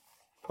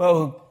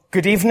Well,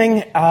 good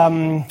evening.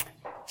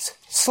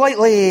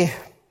 Slightly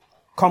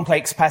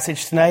complex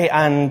passage tonight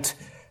and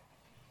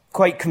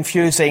quite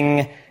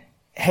confusing,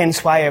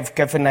 hence why I've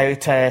given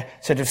out a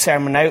sort of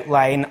sermon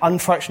outline.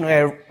 Unfortunately,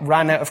 I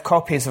ran out of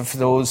copies of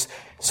those,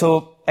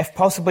 so if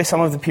possibly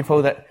some of the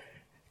people that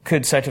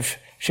could sort of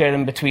share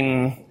them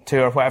between two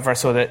or whatever,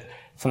 so that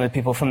some of the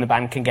people from the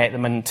band can get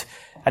them and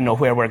know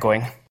where we're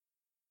going.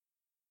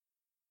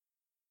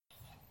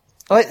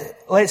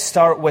 Let's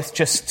start with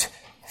just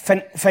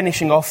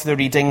finishing off the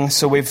reading.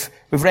 So we've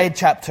read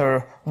chapter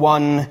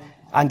 1,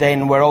 and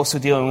then we're also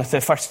dealing with the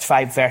first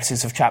 5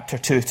 verses of chapter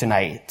 2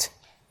 tonight.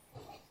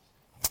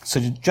 So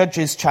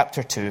Judges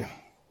chapter 2.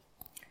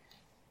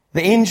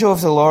 The angel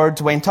of the Lord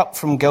went up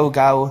from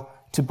Gilgal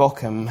to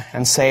Bochum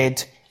and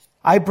said,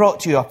 I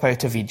brought you up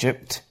out of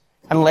Egypt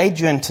and led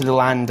you into the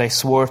land I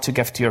swore to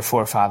give to your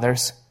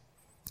forefathers.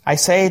 I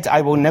said, I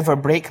will never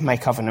break my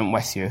covenant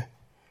with you,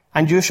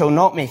 and you shall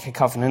not make a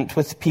covenant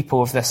with the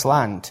people of this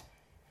land,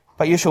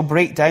 but you shall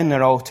break down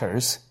their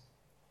altars,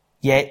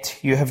 yet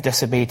you have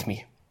disobeyed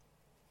me.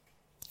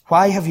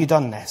 Why have you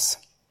done this?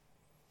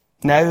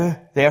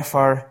 Now,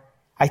 therefore,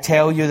 I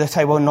tell you that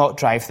I will not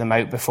drive them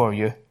out before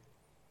you.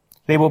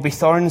 They will be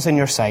thorns in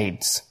your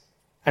sides,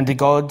 and their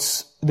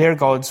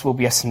gods will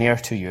be a snare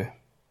to you.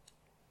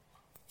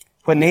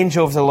 When the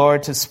angel of the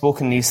Lord had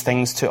spoken these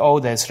things to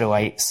all the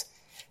Israelites,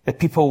 the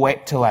people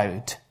wept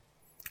aloud,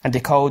 and they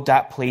called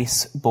that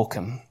place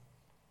Bochum,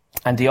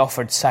 and they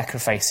offered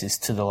sacrifices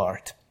to the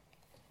Lord.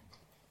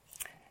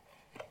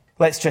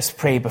 Let's just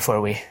pray before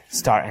we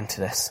start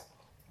into this.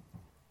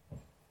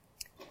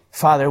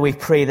 Father, we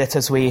pray that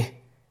as we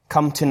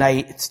come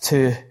tonight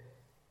to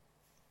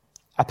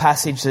a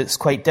passage that's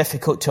quite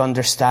difficult to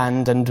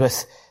understand and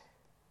with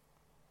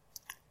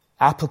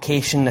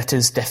application that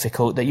is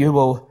difficult, that you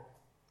will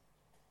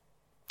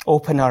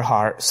open our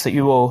hearts, that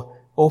you will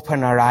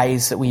open our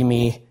eyes, that we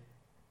may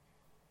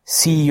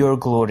see your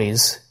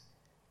glories,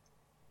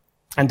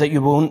 and that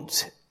you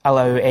won't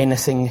allow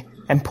anything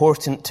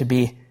important to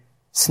be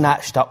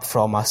snatched up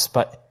from us,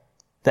 but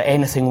that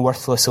anything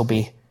worthless will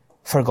be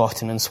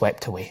forgotten and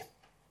swept away.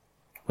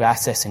 We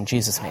ask this in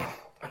Jesus' name.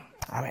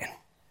 Amen.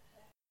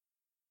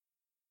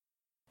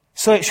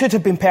 So it should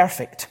have been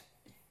perfect.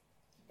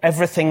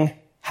 Everything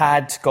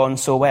had gone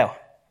so well.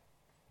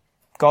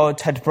 God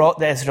had brought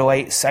the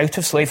Israelites out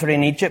of slavery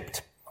in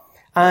Egypt,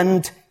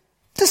 and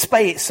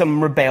despite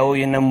some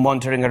rebellion and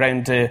wandering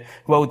around the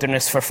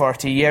wilderness for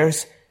 40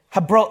 years,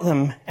 had brought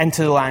them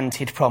into the land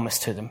he'd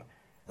promised to them,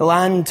 the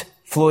land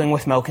flowing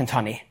with milk and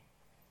honey.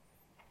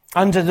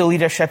 Under the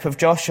leadership of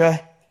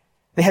Joshua,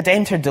 they had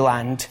entered the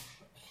land,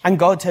 and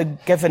God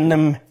had given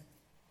them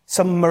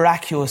some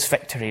miraculous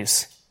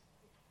victories,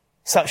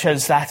 such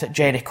as that at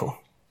Jericho.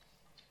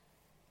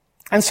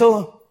 And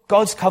so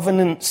God's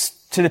covenants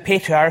to the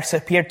patriarchs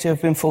appeared to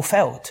have been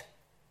fulfilled.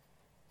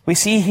 We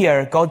see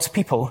here God's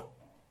people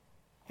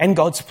in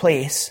God's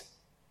place,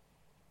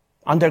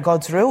 under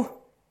God's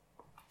rule.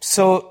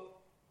 So,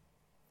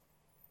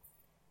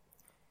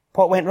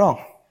 what went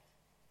wrong?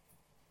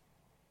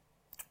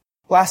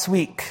 Last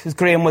week, as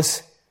Graham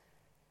was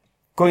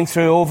going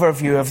through an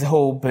overview of the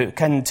whole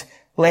book and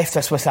left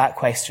us with that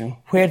question,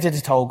 where did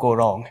it all go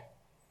wrong?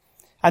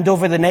 And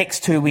over the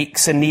next 2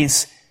 weeks in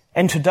these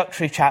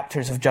introductory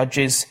chapters of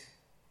Judges,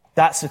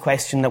 that's the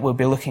question that we'll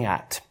be looking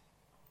at.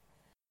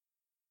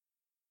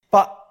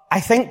 But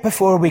I think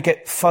before we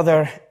get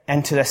further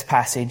into this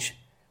passage,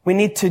 we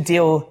need to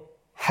deal,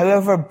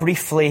 however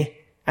briefly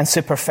and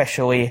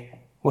superficially,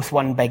 with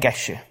one big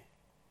issue.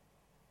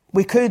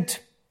 We could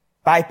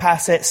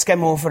bypass it,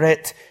 skim over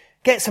it,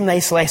 get some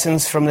nice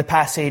lessons from the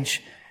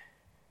passage,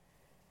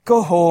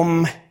 go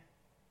home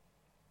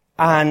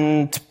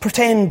and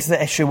pretend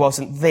the issue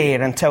wasn't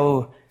there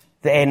until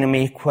the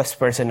enemy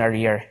whispers in our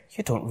ear,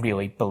 you don't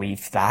really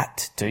believe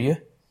that, do you?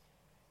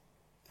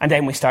 And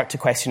then we start to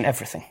question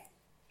everything.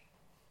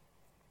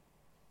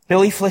 The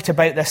leaflet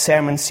about this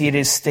sermon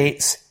series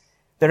states,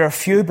 there are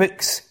few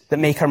books that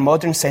make our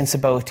modern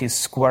sensibilities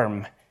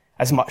squirm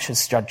as much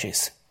as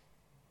Judges.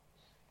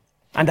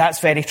 And that's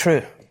very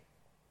true.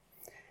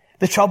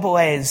 The trouble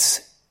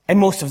is, in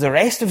most of the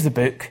rest of the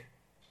book,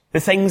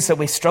 the things that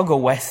we struggle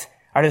with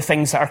are the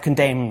things that are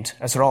condemned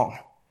as wrong.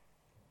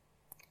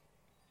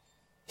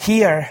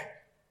 Here,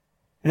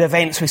 the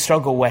events we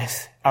struggle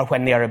with are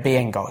when they are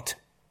obeying God.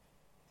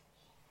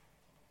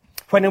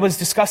 When I was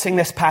discussing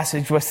this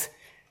passage with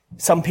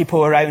some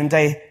people around,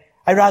 I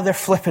rather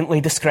flippantly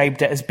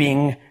described it as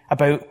being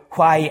about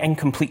why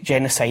incomplete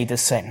genocide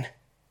is sin.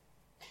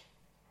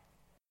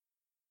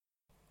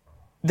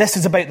 This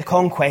is about the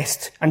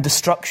conquest and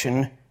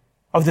destruction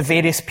of the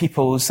various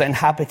peoples that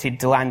inhabited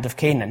the land of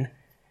Canaan,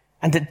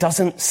 and it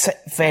doesn't sit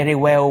very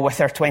well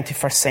with our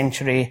 21st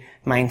century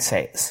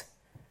mindsets.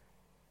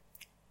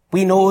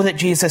 We know that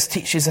Jesus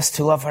teaches us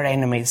to love our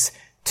enemies,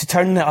 to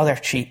turn the other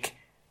cheek,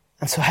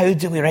 and so how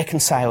do we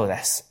reconcile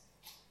this?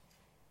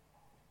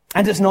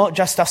 And it's not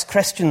just us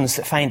Christians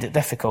that find it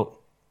difficult.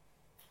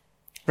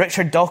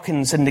 Richard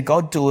Dawkins in The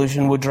God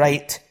Delusion would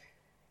write,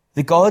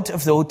 The God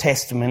of the Old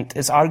Testament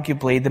is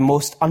arguably the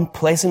most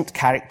unpleasant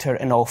character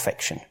in all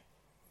fiction.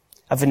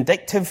 A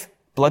vindictive,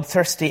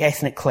 bloodthirsty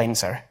ethnic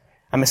cleanser,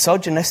 a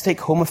misogynistic,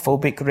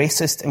 homophobic,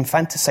 racist,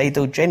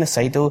 infanticidal,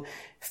 genocidal,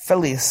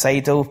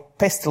 filicidal,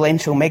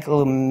 pestilential,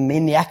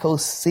 megalomaniacal,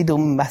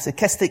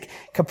 sadomasochistic,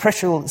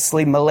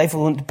 capriciously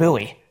malevolent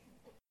bully.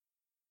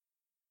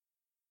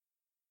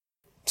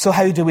 So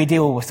how do we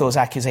deal with those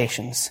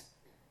accusations?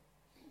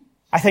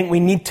 I think we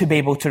need to be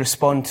able to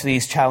respond to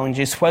these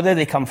challenges, whether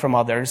they come from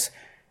others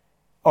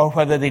or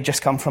whether they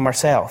just come from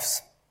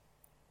ourselves.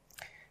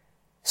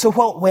 So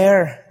what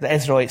were the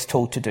Israelites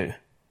told to do,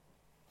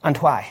 and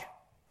why?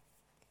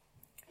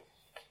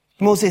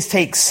 Moses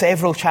takes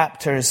several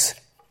chapters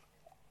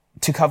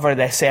to cover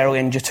this early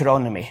in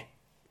Deuteronomy,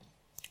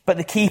 but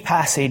the key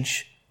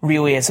passage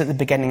really is at the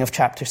beginning of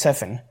chapter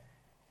 7,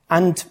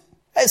 and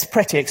it's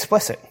pretty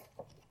explicit.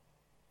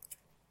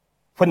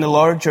 When the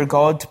Lord your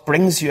God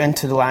brings you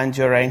into the land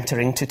you are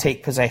entering to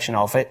take possession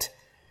of it,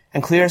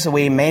 and clears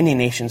away many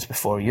nations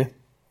before you,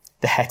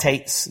 the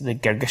Hittites, the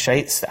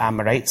Girgashites, the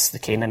Amorites, the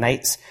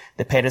Canaanites,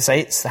 the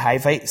Perizzites, the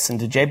Hivites, and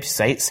the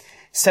Jebusites,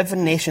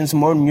 7 nations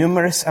more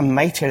numerous and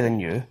mightier than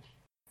you,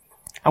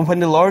 and when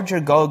the Lord your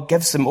God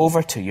gives them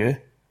over to you,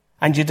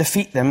 and you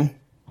defeat them,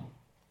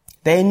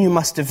 then you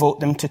must devote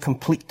them to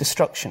complete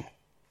destruction.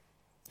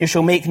 You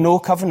shall make no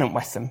covenant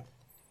with them,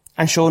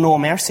 and show no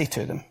mercy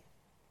to them.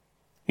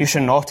 You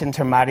shall not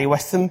intermarry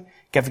with them,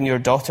 giving your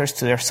daughters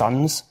to their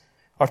sons,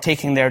 or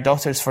taking their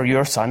daughters for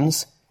your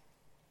sons,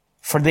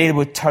 for they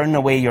would turn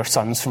away your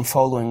sons from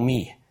following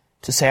me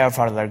to serve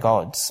other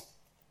gods.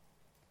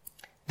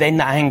 Then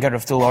the anger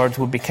of the Lord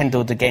would be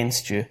kindled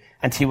against you,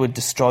 and he would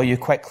destroy you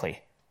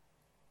quickly.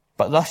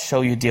 But thus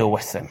shall you deal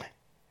with them.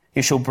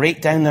 You shall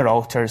break down their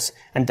altars,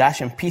 and dash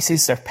in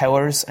pieces their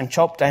pillars, and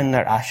chop down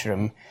their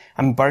asherim,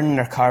 and burn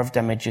their carved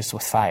images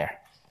with fire.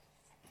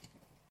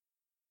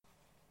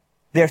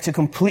 They are to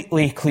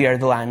completely clear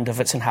the land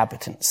of its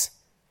inhabitants.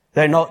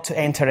 They are not to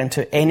enter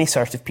into any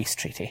sort of peace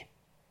treaty,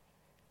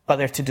 but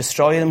they are to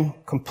destroy them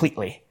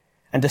completely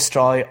and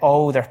destroy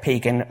all their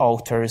pagan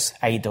altars,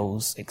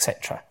 idols,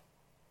 etc.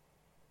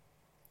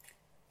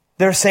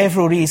 There are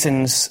several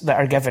reasons that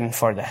are given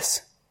for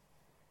this.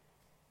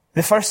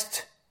 The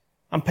first,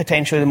 and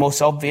potentially the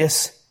most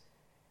obvious,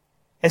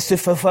 is to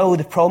fulfill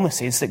the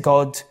promises that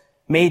God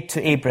made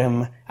to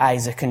Abraham,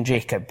 Isaac, and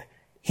Jacob.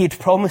 He had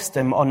promised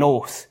them on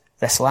oath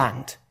this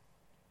land.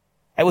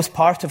 It was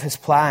part of his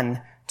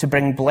plan to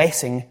bring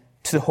blessing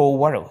to the whole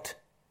world,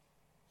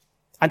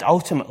 and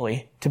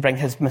ultimately to bring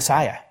his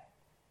Messiah.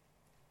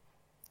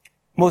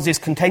 Moses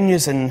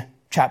continues in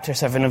chapter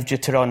 7 of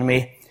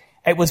Deuteronomy,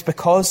 "It was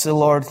because the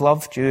Lord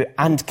loved you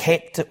and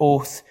kept the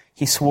oath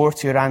he swore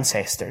to your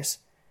ancestors,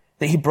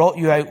 that he brought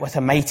you out with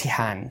a mighty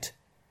hand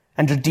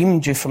and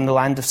redeemed you from the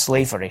land of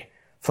slavery,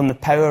 from the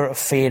power of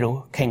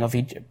Pharaoh, king of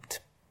Egypt."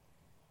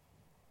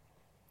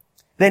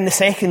 Then the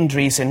second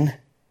reason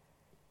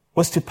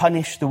was to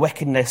punish the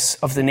wickedness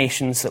of the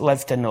nations that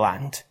lived in the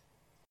land.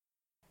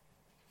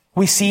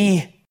 We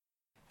see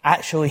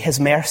actually his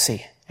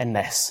mercy in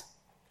this,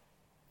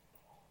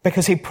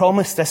 because he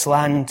promised this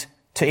land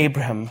to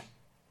Abraham,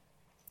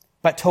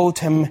 but told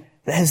him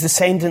that his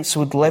descendants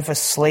would live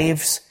as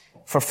slaves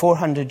for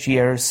 400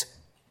 years,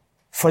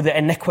 for the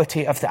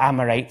iniquity of the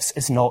Amorites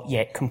is not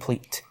yet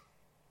complete.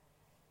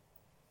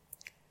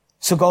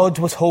 So God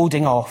was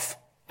holding off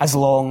as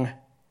long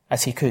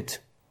as he could.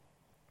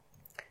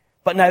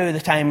 But now the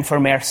time for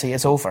mercy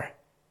is over.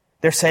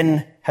 Their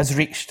sin has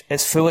reached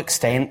its full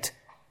extent,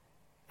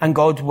 and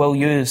God will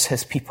use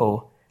his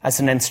people as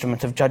an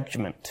instrument of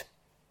judgment.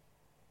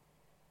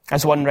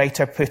 As one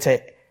writer put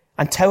it,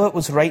 until it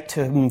was right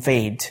to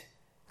invade,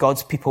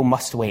 God's people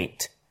must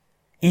wait,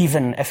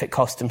 even if it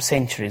cost them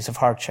centuries of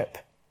hardship.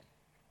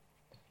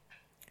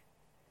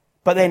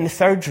 But then the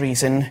third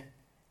reason,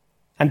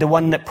 and the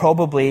one that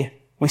probably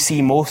we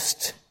see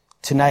most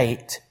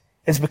tonight,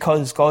 is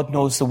because God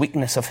knows the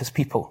weakness of his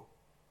people.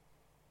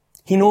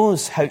 He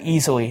knows how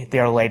easily they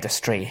are led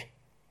astray.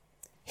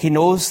 He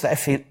knows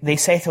that if they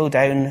settle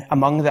down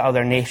among the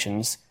other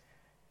nations,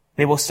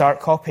 they will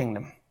start copying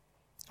them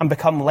and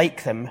become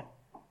like them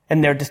in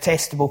their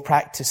detestable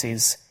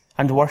practices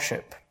and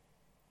worship.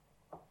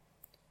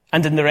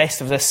 And in the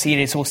rest of this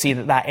series, we'll see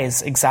that that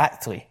is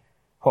exactly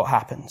what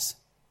happens.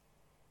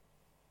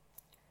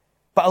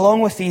 But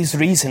along with these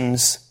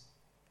reasons,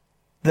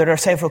 there are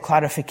several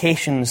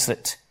clarifications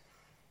that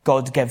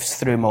God gives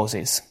through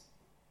Moses.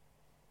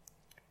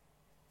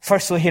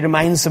 Firstly, he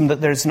reminds them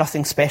that there is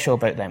nothing special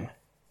about them,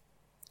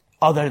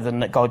 other than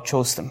that God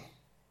chose them.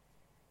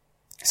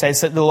 He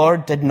says that the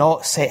Lord did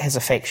not set his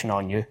affection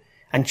on you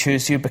and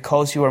choose you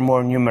because you were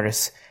more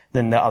numerous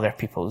than the other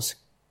peoples,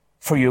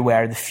 for you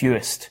were the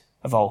fewest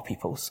of all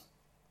peoples.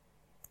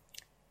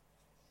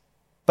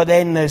 But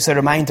then there's a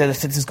reminder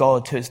that it is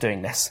God who is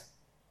doing this.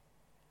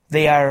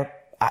 They are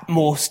at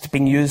most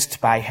being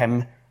used by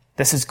him.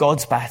 This is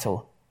God's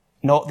battle,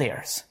 not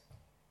theirs.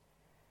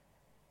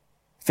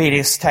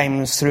 Various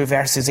times through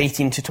verses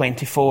 18 to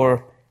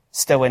 24,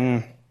 still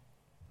in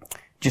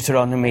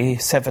Deuteronomy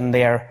 7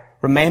 there,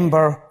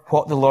 remember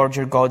what the Lord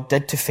your God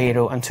did to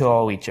Pharaoh and to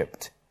all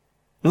Egypt.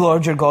 The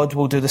Lord your God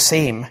will do the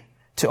same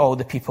to all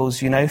the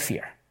peoples you now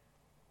fear.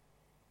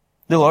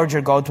 The Lord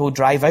your God will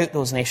drive out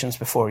those nations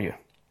before you.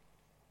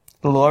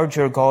 The Lord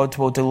your God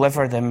will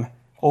deliver them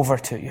over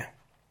to you.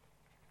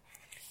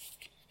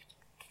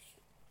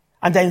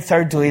 And then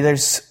thirdly,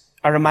 there's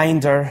a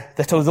reminder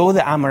that although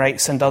the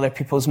Amorites and other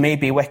peoples may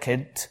be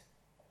wicked,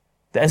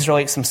 the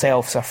Israelites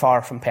themselves are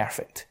far from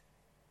perfect.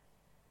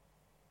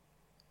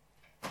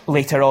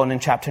 Later on in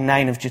chapter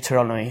 9 of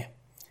Deuteronomy,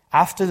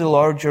 after the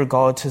Lord your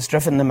God has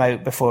driven them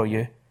out before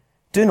you,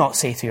 do not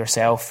say to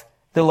yourself,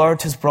 the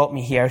Lord has brought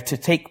me here to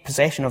take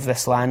possession of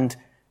this land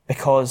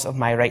because of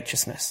my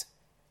righteousness.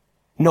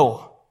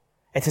 No,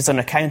 it is on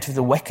account of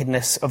the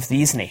wickedness of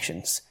these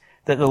nations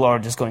that the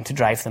Lord is going to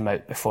drive them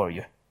out before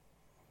you.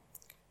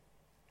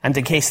 And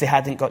in case they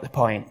hadn't got the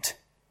point,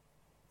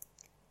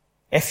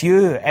 if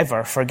you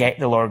ever forget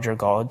the Lord your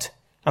God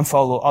and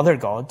follow other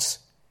gods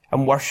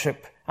and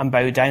worship and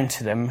bow down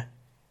to them,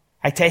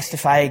 I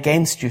testify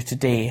against you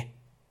today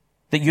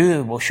that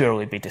you will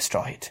surely be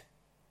destroyed,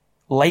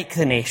 like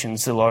the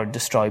nations the Lord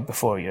destroyed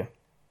before you.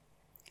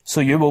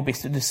 So you will be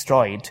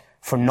destroyed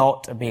for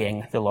not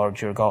obeying the Lord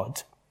your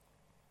God.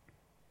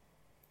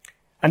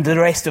 And the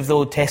rest of the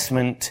Old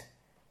Testament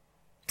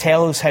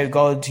tells how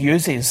God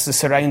uses the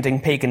surrounding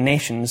pagan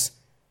nations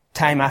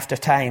time after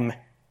time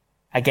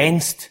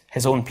against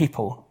his own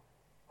people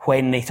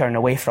when they turn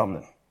away from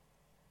them.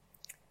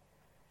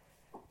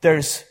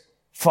 There's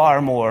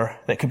far more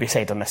that could be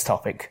said on this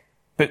topic.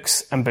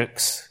 Books and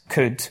books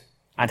could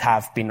and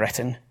have been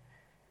written.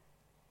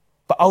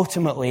 But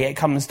ultimately it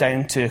comes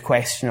down to a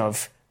question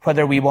of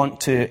whether we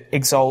want to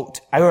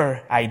exalt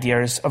our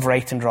ideas of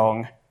right and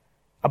wrong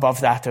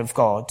above that of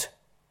God,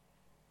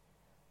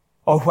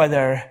 or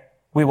whether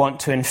we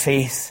want to, in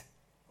faith,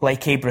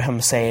 like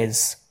Abraham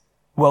says,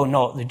 will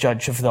not the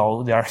judge of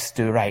all the earth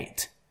do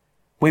right?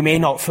 We may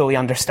not fully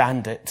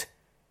understand it,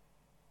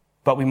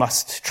 but we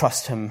must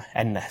trust him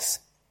in this.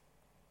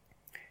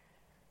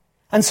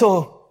 And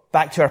so,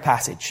 back to our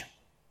passage.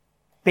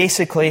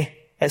 Basically,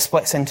 it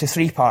splits into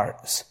 3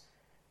 parts,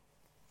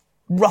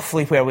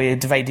 roughly where we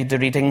divided the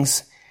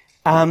readings.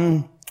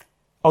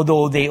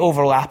 Although they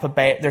overlap a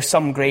bit, there's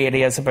some grey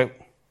areas about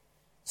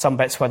some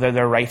bits, whether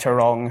they're right or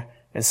wrong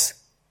is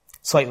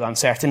slightly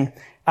uncertain.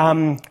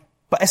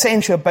 But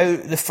essentially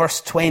about the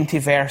first 20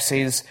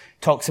 verses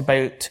talks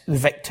about the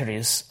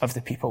victories of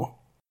the people.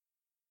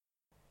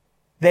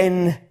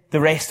 Then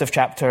the rest of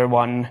chapter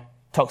 1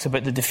 talks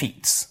about the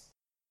defeats.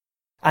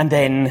 And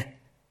then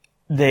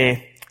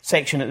the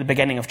section at the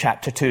beginning of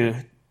chapter 2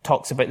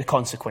 talks about the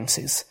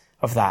consequences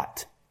of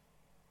that.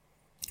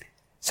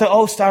 So it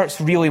all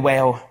starts really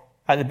well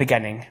at the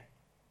beginning.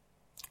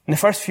 In the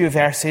first few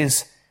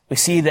verses, we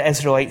see the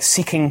Israelites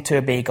seeking to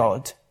obey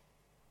God.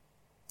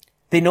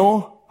 They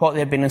know what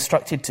they've been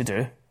instructed to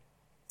do.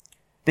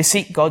 They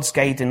seek God's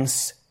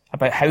guidance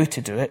about how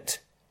to do it.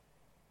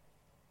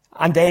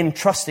 And then,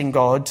 trusting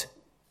God,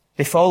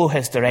 they follow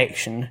his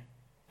direction,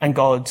 and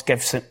God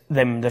gives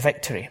them the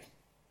victory.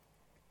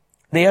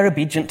 They are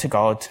obedient to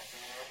God,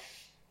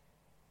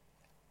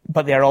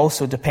 but they are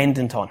also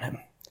dependent on him.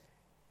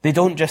 They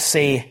don't just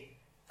say,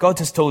 God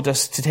has told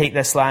us to take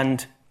this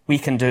land, we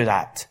can do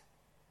that.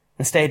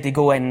 Instead, they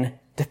go in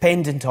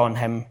dependent on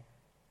him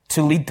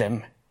to lead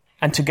them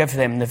and to give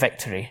them the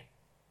victory.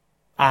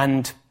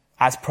 And,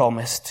 as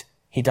promised,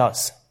 he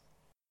does.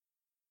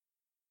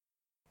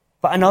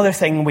 But another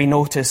thing we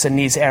notice in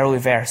these early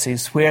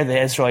verses where the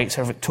Israelites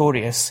are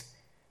victorious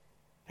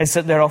is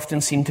that they're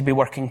often seen to be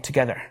working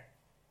together.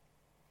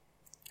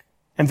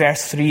 In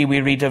verse 3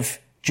 we read of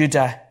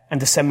Judah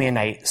and the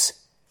Simeonites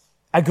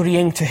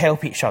agreeing to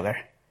help each other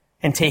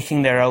in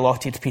taking their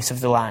allotted piece of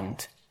the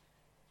land.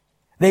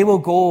 They will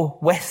go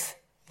with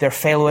their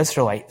fellow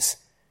Israelites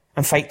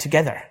and fight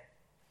together,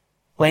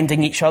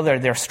 lending each other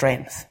their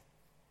strength.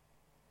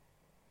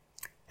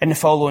 In the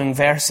following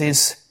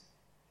verses,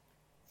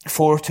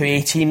 4 to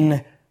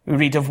 18, we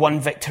read of one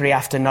victory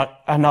after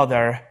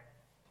another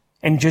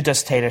in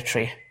Judah's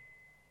territory.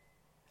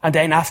 And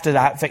then after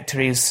that,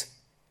 victories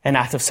in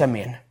that of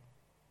Simeon.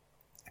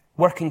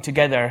 Working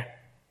together,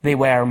 they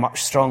were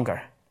much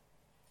stronger.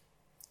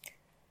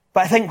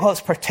 But I think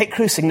what's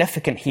particularly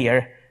significant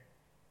here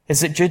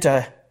is that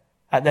Judah,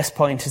 at this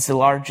point, is the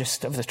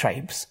largest of the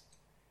tribes,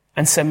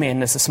 and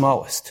Simeon is the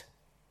smallest.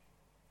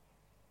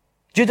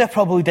 Judah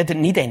probably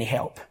didn't need any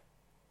help,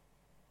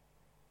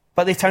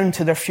 but they turned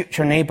to their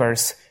future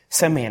neighbours,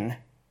 Simeon,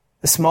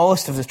 the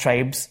smallest of the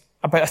tribes,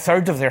 about a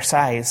third of their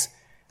size,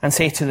 and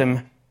say to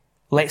them,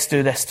 let's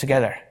do this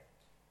together.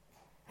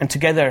 And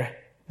together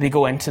they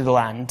go into the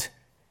land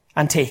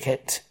and take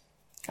it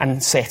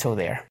and settle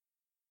there.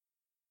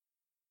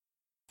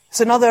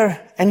 There's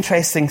another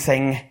interesting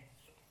thing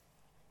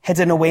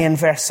hidden away in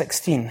verse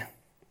 16.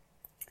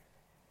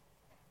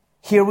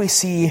 Here we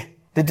see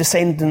the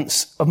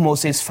descendants of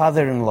Moses'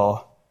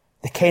 father-in-law,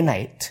 the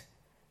Canaanite,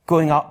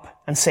 going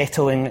up and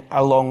settling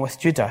along with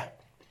Judah.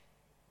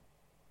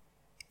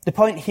 The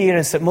point here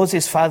is that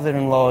Moses'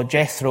 father-in-law,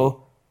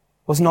 Jethro,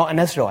 was not an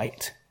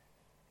Israelite.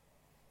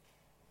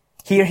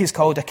 Here he's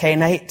called a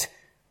Canaanite,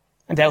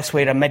 and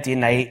elsewhere a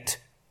Midianite.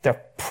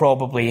 They're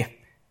probably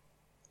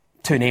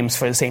two names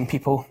for the same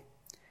people.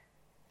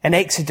 In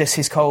Exodus,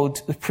 he's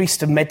called the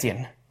priest of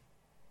Midian.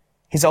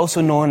 He's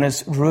also known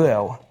as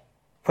Ruel,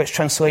 which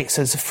translates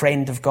as a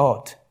friend of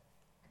God.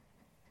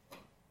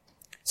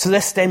 So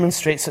this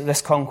demonstrates that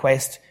this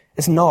conquest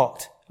is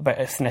not about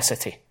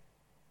ethnicity.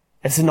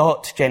 It's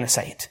not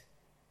genocide.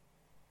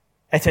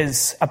 It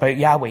is about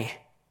Yahweh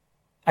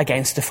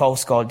against the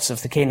false gods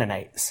of the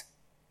Canaanites.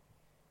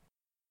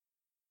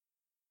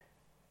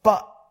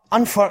 But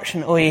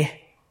unfortunately,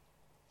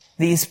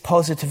 these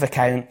positive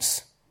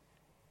accounts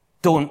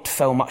don't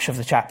fill much of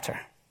the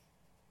chapter.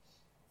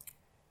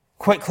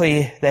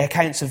 Quickly, the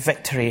accounts of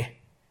victory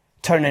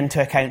turn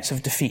into accounts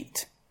of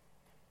defeat.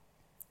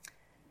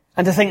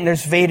 And I think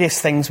there's various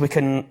things we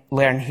can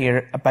learn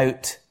here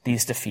about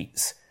these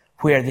defeats,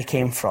 where they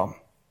came from.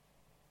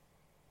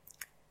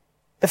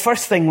 The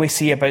first thing we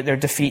see about their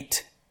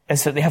defeat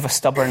is that they have a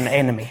stubborn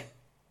enemy.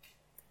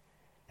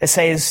 It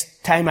says,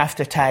 time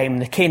after time,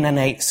 the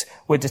Canaanites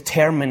were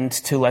determined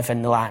to live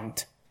in the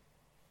land.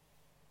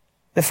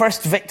 The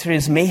first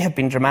victories may have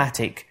been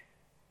dramatic,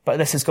 but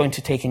this is going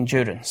to take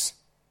endurance.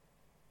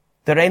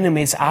 Their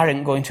enemies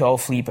aren't going to all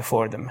flee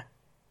before them.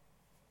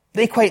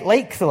 They quite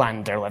like the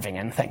land they're living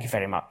in, thank you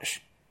very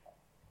much.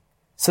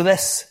 So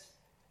this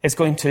is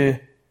going to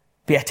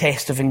be a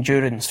test of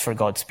endurance for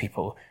God's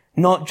people.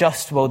 Not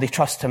just will they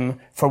trust him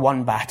for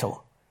one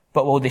battle,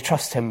 but will they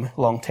trust him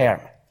long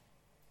term.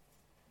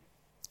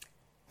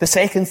 The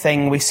second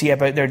thing we see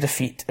about their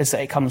defeat is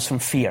that it comes from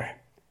fear.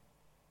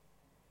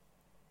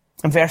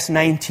 In verse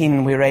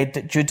 19, we read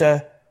that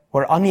Judah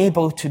were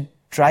unable to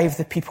drive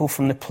the people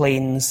from the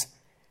plains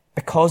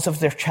because of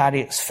their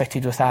chariots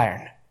fitted with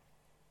iron.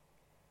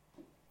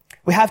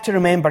 We have to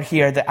remember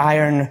here that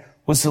iron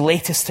was the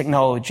latest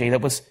technology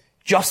that was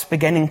just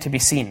beginning to be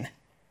seen.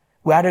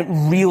 We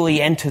aren't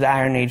really into the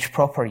Iron Age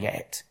proper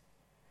yet.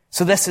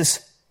 So this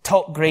is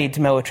top-grade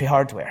military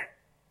hardware.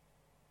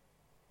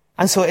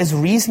 And so it is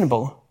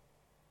reasonable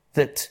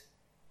that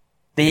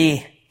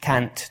they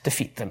can't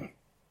defeat them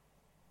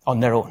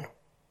on their own.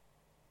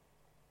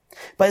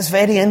 But it's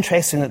very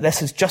interesting that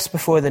this is just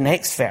before the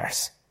next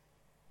verse,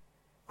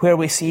 where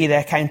we see the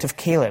account of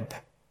Caleb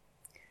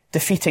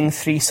defeating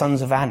 3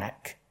 sons of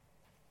Anak.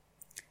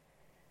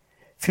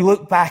 If you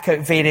look back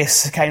at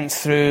various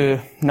accounts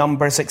through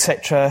Numbers,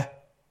 etc.,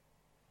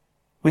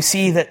 we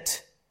see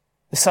that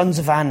the sons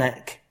of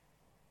Anak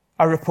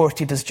are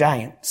reported as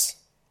giants.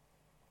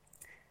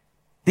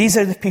 These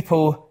are the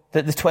people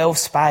that the 12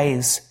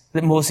 spies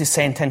that Moses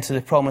sent into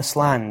the promised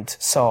land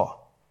saw.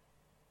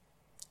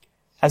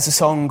 As the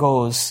song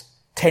goes,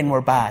 10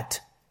 were bad,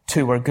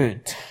 2 were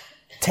good.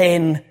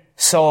 10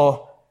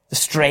 saw the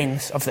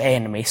strength of the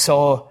enemy,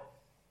 saw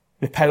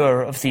the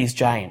power of these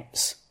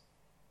giants.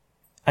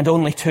 And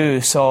only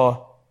 2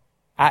 saw,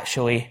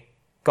 actually,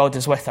 God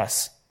is with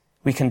us.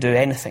 We can do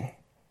anything.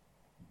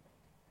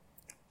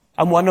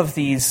 And one of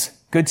these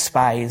good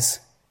spies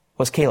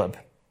was Caleb.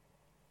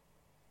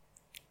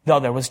 The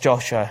other was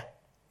Joshua,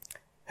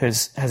 who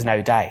has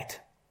now died.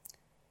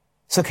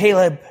 So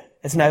Caleb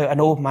is now an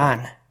old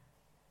man.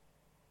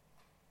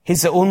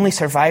 He's the only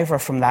survivor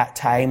from that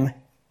time.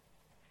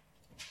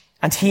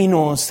 And he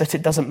knows that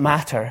it doesn't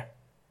matter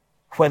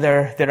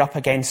whether they're up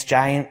against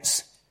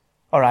giants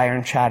or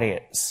iron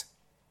chariots,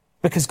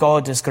 because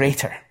God is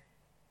greater.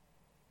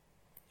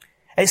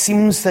 It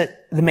seems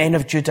that the men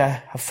of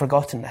Judah have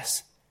forgotten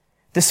this.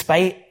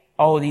 Despite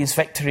all these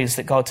victories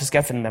that God has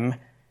given them,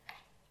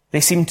 they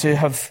seem to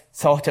have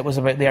thought it was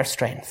about their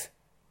strength.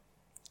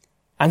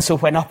 And so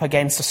when up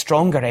against a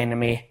stronger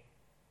enemy,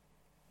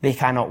 they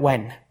cannot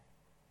win.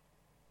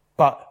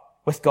 But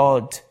with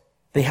God,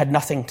 they had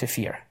nothing to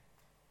fear.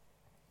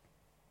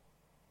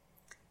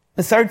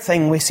 The third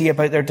thing we see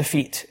about their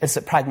defeat is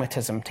that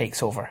pragmatism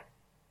takes over.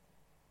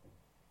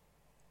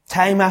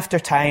 Time after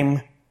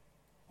time,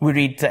 we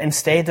read that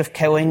instead of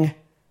killing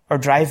or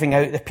driving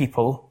out the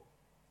people,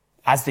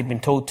 as they've been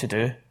told to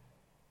do,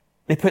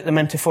 they put them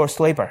into forced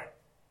labour.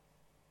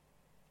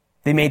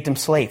 They made them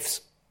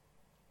slaves.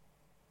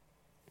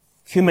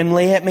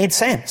 Humanly, it made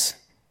sense.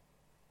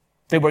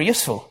 They were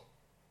useful.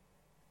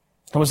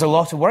 There was a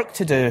lot of work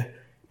to do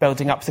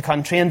building up the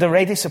country, and a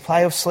ready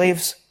supply of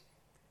slaves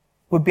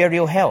would be a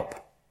real help.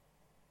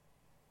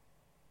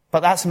 But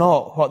that's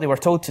not what they were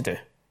told to do.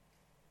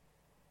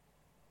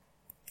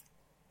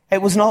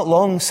 It was not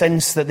long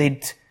since that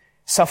they'd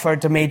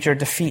suffered a major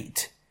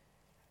defeat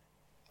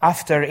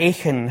after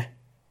Achan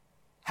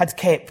had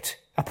kept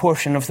a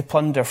portion of the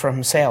plunder for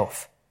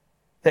himself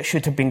that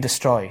should have been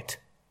destroyed.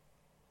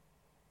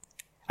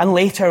 And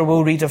later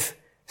we'll read of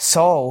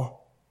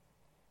Saul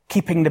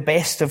keeping the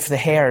best of the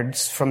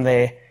herds from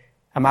the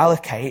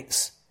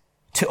Amalekites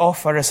to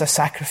offer as a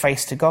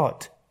sacrifice to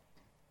God.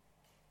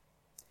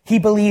 He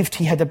believed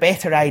he had a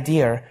better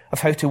idea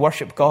of how to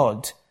worship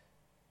God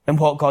than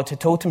what God had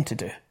told him to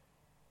do.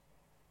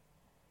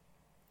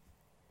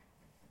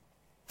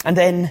 And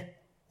then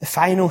the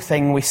final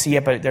thing we see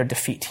about their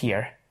defeat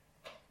here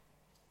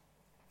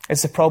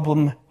is the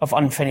problem of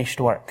unfinished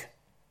work.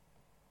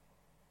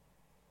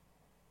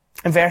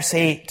 In verse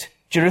 8,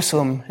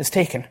 Jerusalem is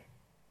taken.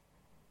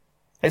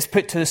 It's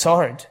put to the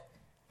sword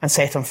and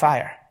set on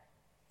fire.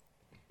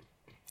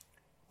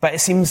 But it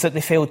seems that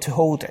they failed to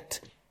hold it.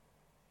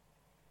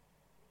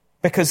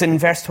 Because in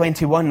verse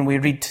 21 we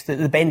read that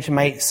the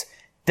Benjamites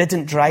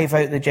didn't drive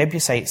out the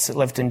Jebusites that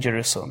lived in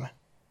Jerusalem.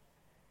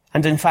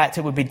 And in fact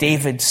it would be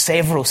David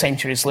several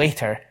centuries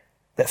later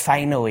that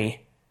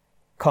finally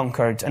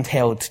conquered and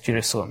held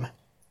Jerusalem.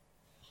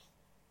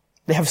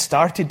 They have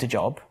started the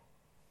job,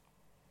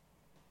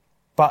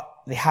 but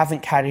they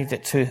haven't carried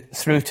it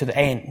through to the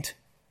end.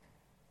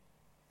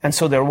 And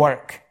so their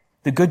work,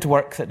 the good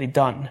work that they'd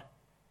done,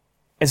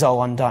 is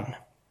all undone.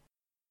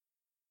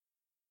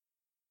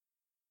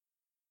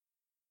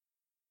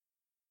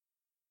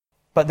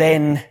 But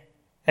then,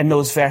 in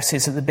those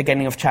verses at the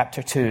beginning of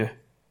chapter 2,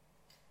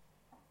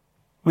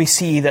 we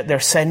see that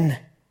their sin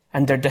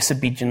and their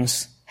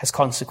disobedience has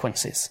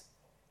consequences.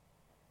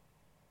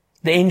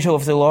 The angel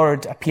of the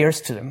Lord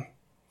appears to them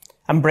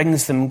and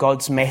brings them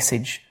God's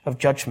message of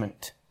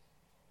judgment.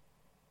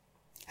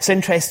 It's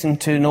interesting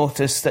to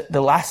notice that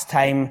the last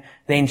time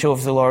the angel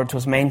of the Lord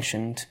was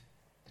mentioned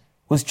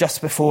was just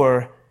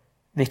before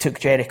they took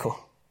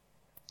Jericho,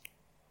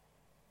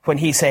 when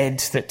he said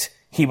that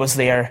he was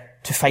there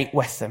to fight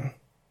with them.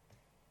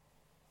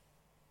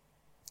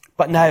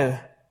 But now,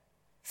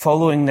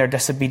 following their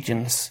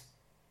disobedience,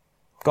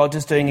 God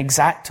is doing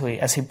exactly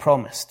as he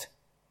promised,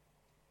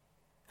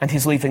 and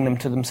he's leaving them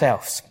to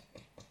themselves.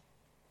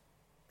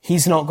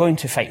 He's not going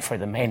to fight for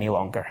them any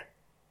longer.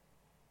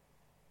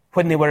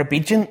 When they were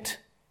obedient,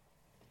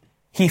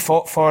 he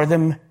fought for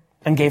them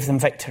and gave them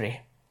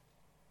victory.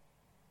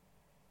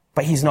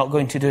 But he's not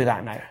going to do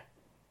that now.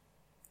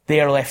 They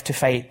are left to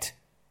fight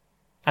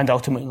and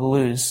ultimately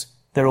lose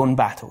their own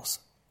battles.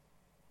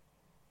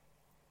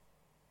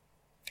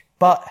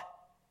 But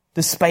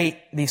despite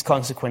these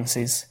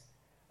consequences,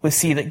 we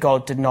see that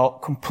God did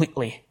not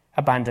completely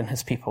abandon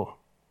his people.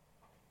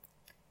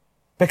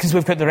 Because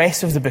we've got the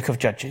rest of the book of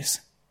Judges,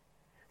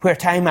 where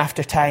time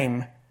after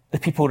time the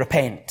people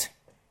repent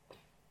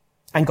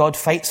and God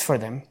fights for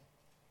them,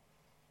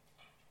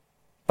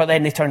 but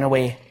then they turn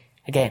away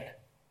again.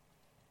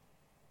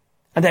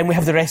 And then we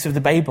have the rest of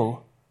the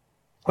Bible,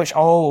 which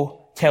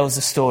all tells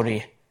the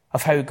story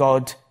of how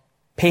God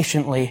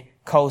patiently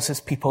calls his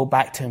people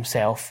back to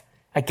himself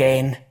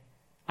again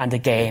and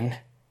again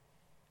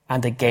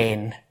and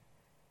again,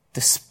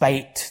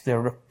 despite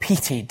their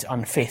repeated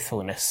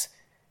unfaithfulness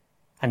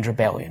and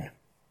rebellion.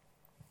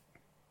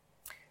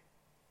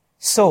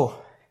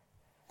 So,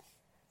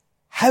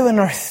 how on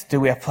earth do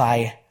we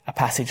apply a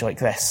passage like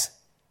this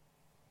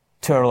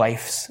to our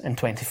lives in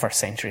 21st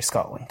century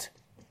Scotland?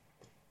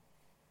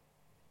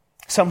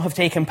 Some have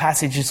taken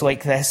passages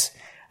like this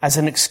as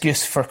an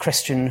excuse for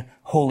Christian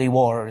holy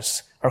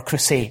wars or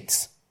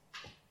crusades.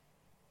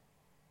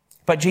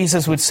 But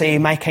Jesus would say,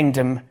 "My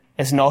kingdom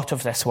is not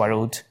of this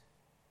world.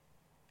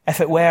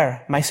 If it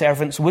were, my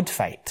servants would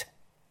fight."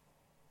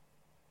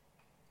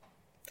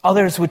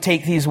 Others would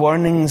take these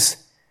warnings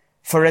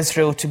for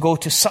Israel to go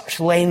to such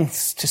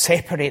lengths to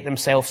separate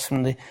themselves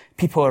from the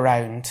people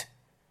around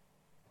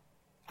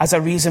as a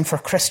reason for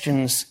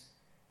Christians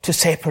to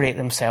separate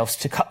themselves,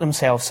 to cut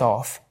themselves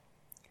off,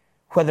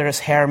 whether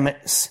as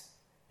hermits,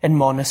 in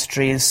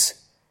monasteries,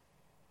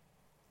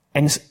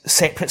 in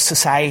separate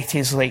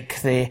societies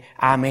like the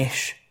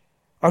Amish,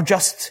 or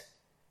just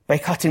by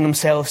cutting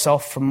themselves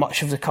off from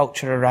much of the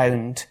culture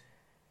around,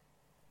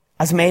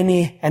 as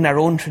many in our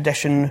own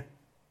tradition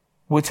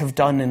would have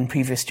done in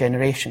previous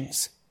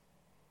generations.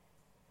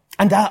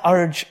 And that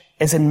urge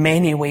is in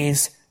many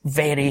ways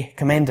very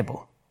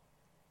commendable.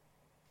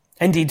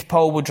 Indeed,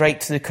 Paul would write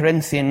to the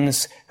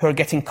Corinthians who are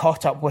getting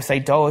caught up with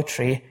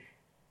idolatry,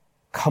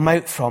 "Come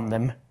out from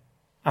them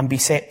and be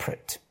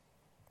separate."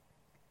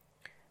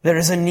 There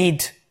is a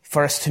need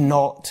for us to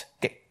not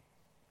get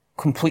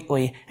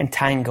completely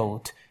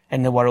entangled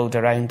in the world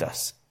around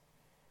us.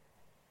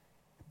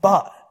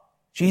 But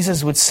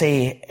Jesus would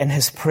say in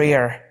his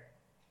prayer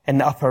in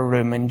the upper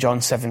room in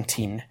John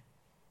 17,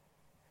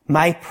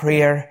 "My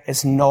prayer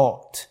is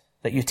not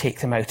that you take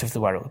them out of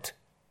the world,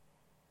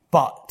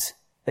 but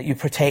that you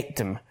protect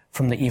them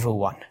from the evil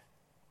one."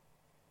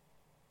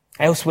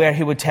 Elsewhere,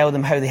 he would tell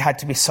them how they had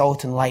to be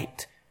salt and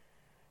light,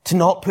 to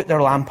not put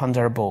their lamp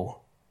under a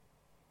bowl.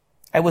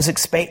 It was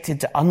expected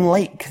that,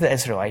 unlike the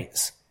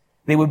Israelites,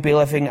 they would be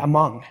living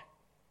among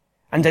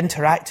and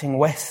interacting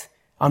with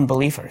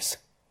unbelievers,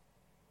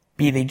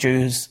 be they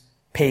Jews,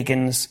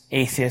 pagans,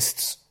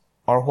 atheists,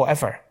 or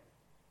whatever.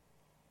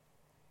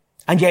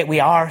 And yet we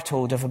are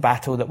told of a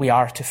battle that we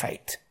are to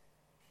fight.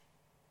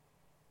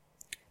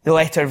 The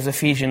letter of the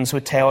Ephesians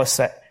would tell us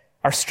that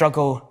our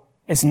struggle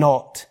is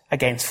not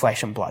against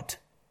flesh and blood,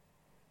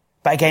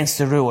 but against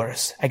the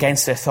rulers,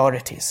 against the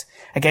authorities,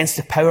 against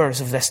the powers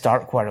of this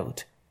dark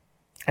world,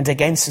 and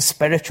against the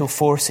spiritual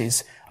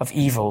forces of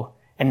evil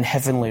in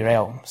heavenly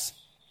realms.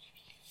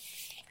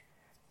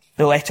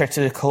 The letter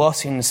to the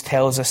Colossians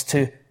tells us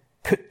to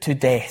put to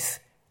death,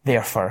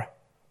 therefore,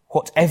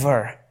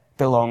 whatever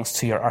belongs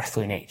to your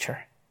earthly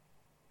nature: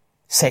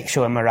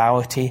 sexual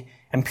immorality,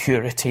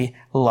 impurity,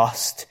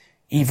 lust,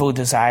 evil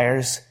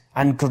desires,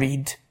 and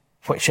greed,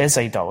 which is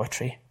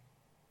idolatry.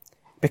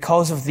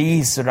 Because of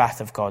these, the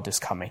wrath of God is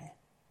coming.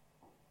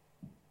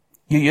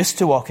 You used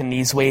to walk in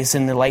these ways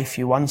in the life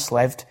you once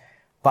lived,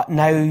 but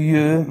now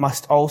you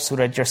must also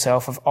rid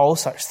yourself of all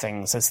such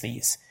things as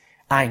these: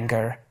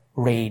 anger,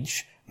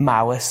 rage,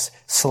 malice,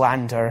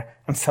 slander,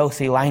 and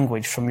filthy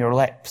language from your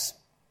lips.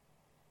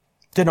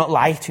 Do not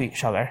lie to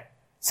each other,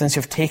 since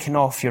you've taken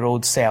off your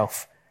old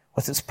self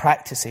with its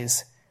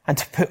practices, and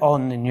to put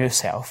on the new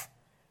self,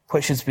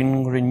 which has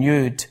been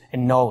renewed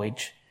in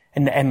knowledge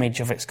in the image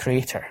of its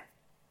Creator.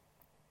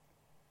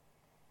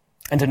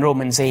 And in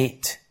Romans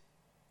 8,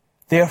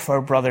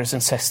 therefore, brothers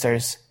and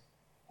sisters,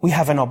 we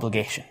have an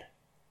obligation,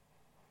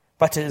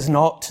 but it is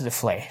not to the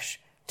flesh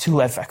to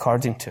live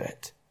according to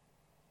it.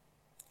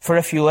 For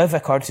if you live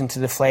according to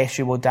the flesh,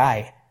 you will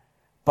die.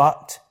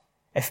 But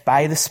if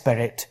by the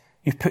Spirit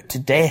you put to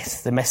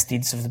death the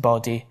misdeeds of the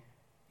body,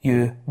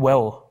 you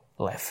will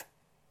live.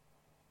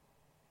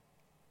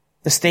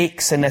 The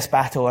stakes in this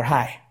battle are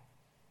high.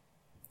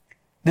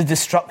 The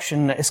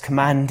destruction that is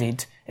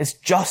commanded is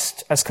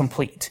just as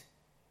complete.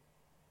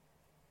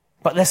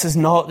 But this is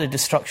not the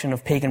destruction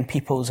of pagan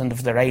peoples and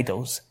of their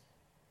idols,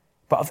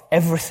 but of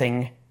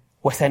everything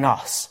within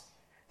us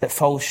that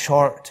falls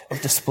short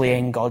of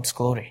displaying God's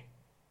glory.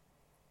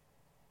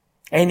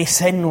 Any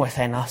sin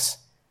within us,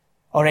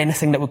 or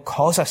anything that would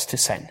cause us to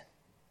sin.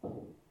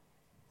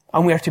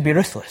 And we are to be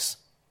ruthless.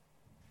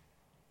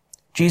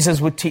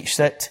 Jesus would teach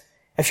that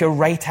if your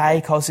right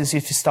eye causes you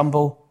to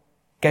stumble,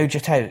 gouge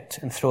it out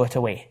and throw it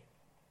away.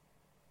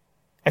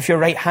 If your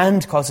right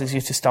hand causes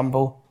you to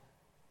stumble,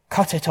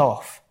 cut it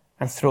off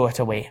and throw it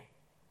away.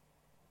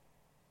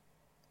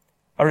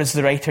 Or as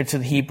the writer to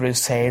the Hebrews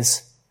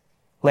says,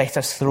 let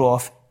us throw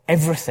off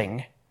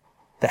everything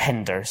that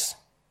hinders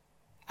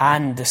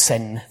and the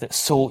sin that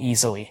so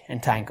easily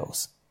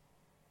entangles.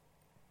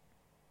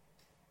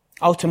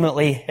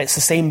 Ultimately, it's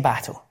the same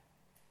battle.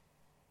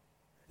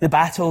 The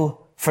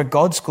battle for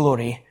God's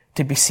glory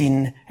to be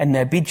seen in the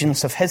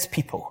obedience of his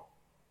people.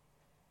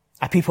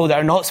 A people that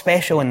are not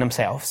special in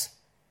themselves,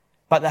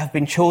 but that have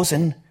been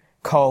chosen,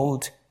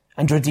 called,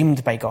 and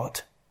redeemed by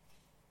God.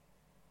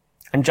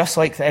 And just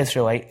like the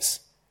Israelites,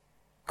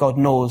 God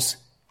knows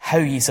how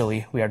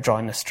easily we are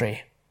drawn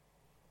astray.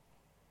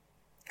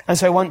 And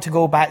so I want to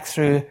go back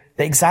through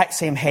the exact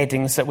same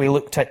headings that we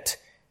looked at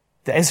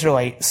the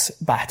Israelites'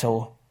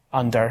 battle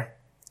under,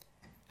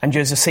 and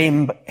use the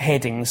same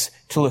headings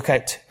to look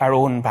at our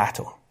own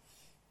battle.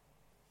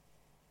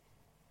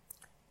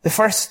 The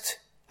first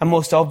and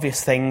most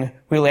obvious thing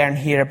we learn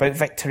here about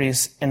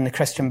victories in the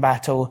Christian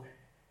battle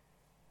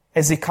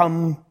is they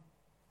come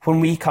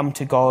when we come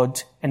to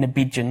God in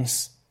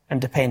obedience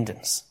and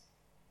dependence.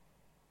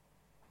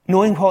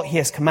 Knowing what he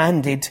has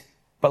commanded,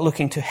 but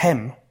looking to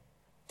him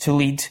to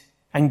lead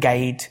and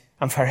guide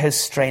and for his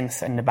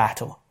strength in the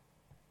battle.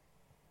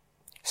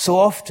 So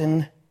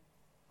often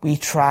we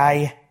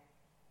try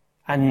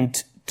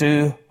and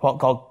do what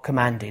God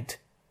commanded,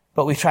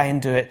 but we try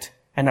and do it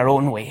in our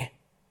own way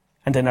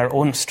and in our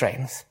own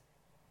strength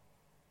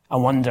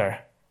and wonder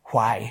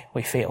why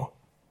we fail.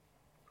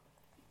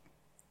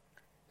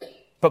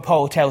 But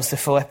Paul tells the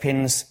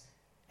Philippians,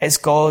 it's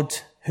God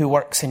who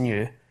works in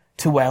you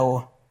to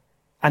will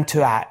and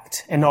to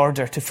act in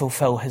order to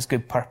fulfill his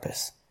good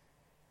purpose.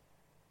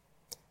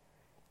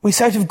 We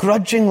sort of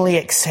grudgingly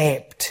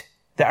accept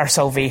that our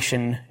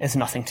salvation is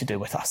nothing to do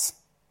with us.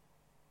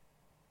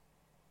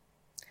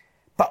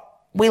 But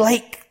we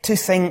like to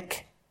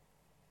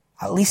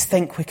at least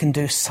think we can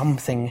do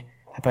something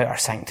about our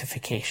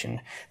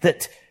sanctification,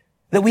 that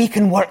we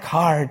can work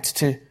hard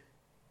to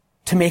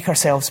make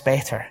ourselves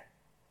better.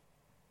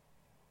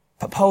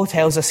 But Paul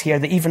tells us here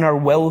that even our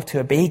will to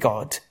obey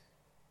God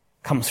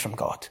comes from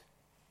God.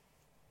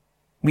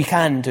 We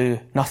can do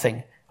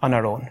nothing on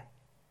our own.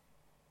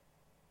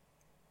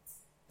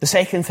 The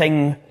second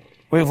thing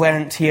we've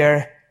learnt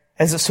here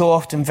is that so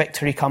often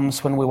victory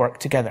comes when we work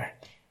together.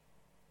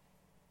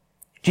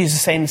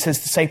 Jesus sends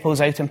his disciples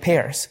out in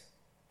pairs.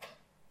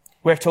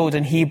 We're told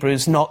in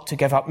Hebrews not to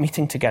give up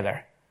meeting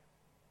together,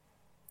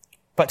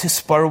 but to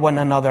spur one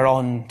another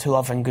on to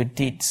love and good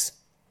deeds.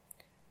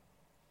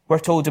 We're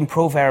told in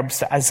Proverbs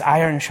that as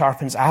iron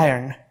sharpens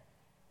iron,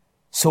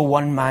 so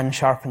one man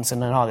sharpens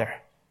another.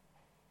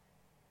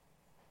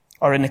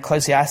 Or in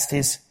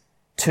Ecclesiastes,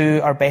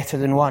 2 are better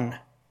than 1,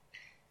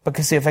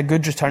 because they have a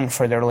good return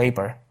for their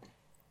labour.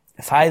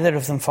 If either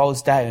of them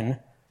falls down,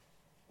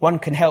 one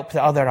can help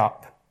the other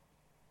up.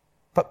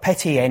 But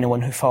pity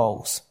anyone who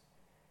falls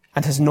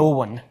and has no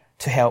one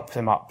to help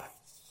them up.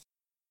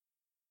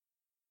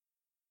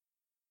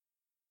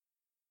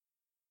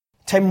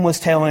 Tim was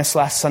telling us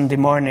last Sunday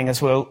morning,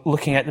 as we were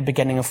looking at the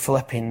beginning of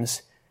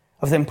Philippians,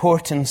 of the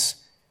importance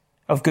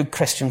of good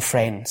Christian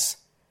friends,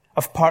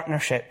 of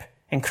partnership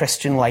in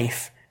Christian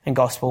life and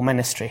gospel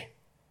ministry.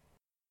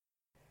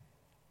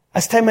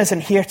 As Tim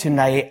isn't here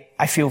tonight,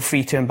 I feel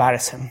free to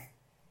embarrass him.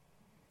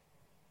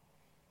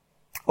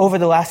 Over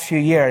the last few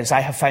years,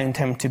 I have found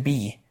him to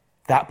be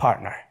that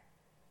partner,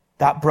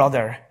 that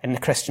brother in the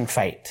Christian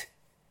fight,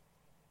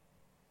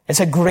 It's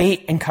a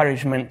great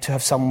encouragement to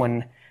have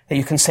someone that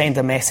you can send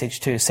a message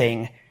to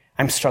saying,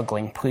 I'm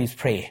struggling, please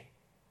pray,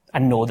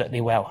 and know that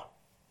they will.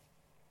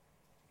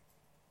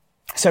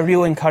 It's a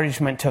real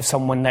encouragement to have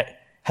someone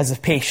that has the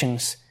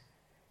patience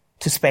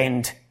to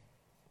spend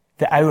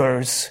the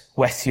hours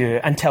with you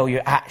until you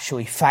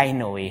actually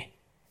finally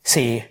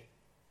say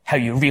how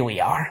you really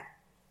are.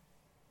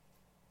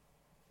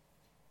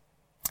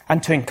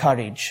 And to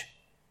encourage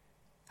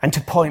and to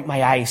point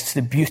my eyes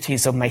to the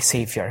beauties of my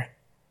Saviour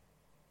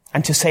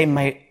and to send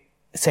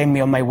me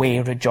on my way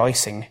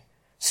rejoicing,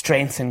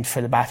 strengthened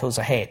for the battles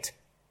ahead.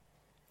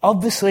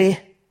 Obviously,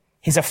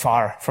 he's a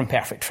far from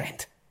perfect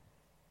friend.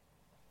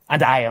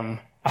 And I am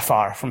a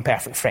far from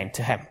perfect friend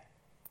to him.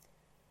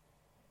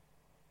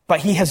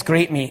 But he has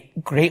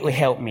greatly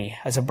helped me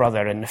as a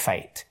brother in the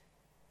fight.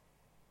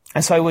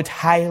 And so I would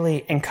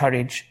highly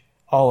encourage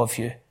all of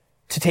you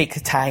to take the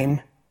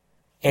time,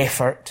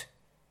 effort,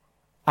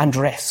 and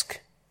risk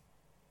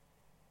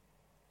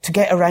to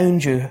get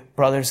around you,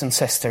 brothers and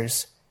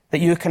sisters,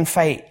 that you can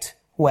fight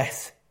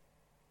with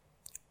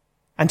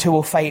and who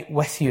will fight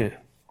with you.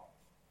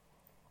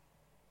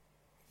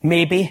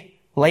 Maybe,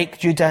 like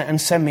Judah and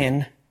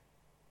Simeon,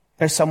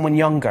 there's someone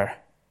younger,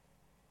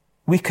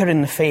 weaker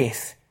in the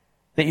faith,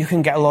 that you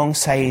can get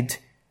alongside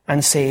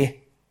and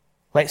say,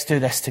 let's do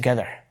this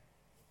together.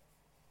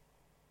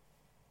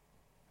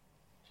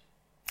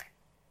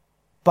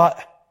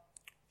 But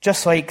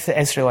just like the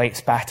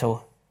Israelites'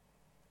 battle,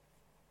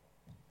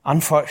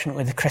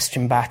 unfortunately the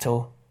Christian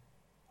battle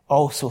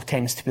also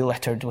tends to be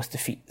littered with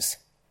defeats.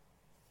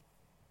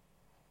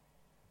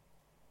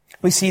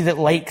 We see that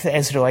like the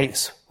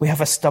Israelites, we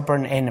have a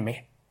stubborn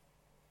enemy.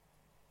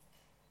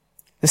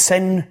 The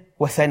sin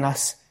within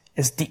us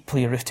is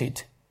deeply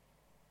rooted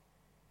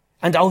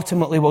and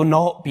ultimately will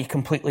not be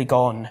completely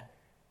gone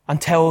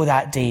until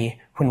that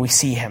day when we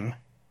see him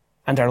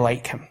and are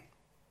like him.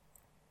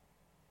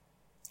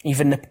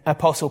 Even the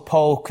Apostle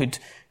Paul could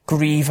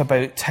grieve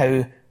about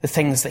how the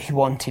things that he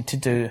wanted to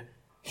do,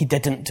 he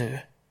didn't do.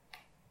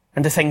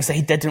 And the things that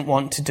he didn't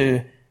want to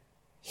do,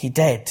 he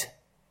did.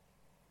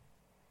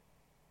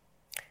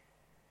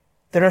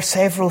 There are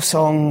several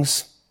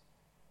songs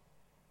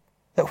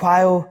that,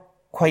 while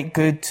quite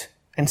good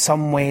in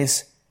some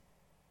ways,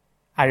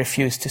 I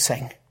refuse to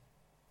sing.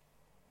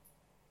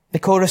 The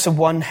chorus of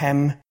one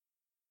hymn,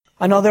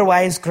 an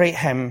otherwise great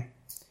hymn,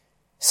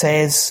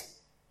 says,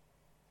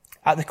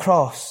 At the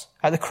cross,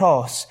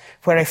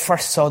 where I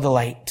first saw the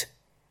light,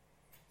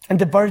 and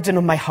the burden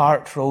of my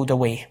heart rolled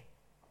away.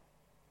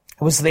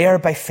 I was there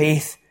by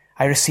faith,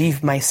 I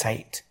received my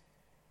sight,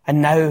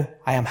 and now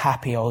I am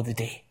happy all the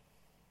day.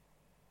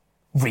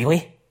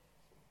 Really?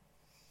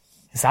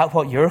 Is that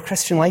what your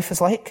Christian life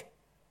is like?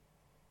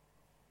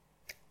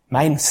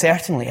 Mine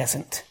certainly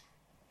isn't.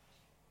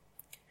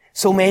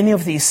 So many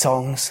of these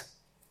songs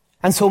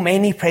and so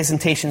many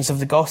presentations of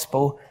the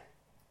gospel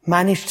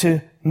manage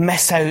to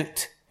miss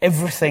out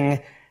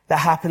everything that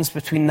happens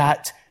between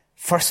that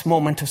first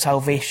moment of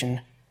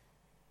salvation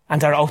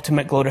and our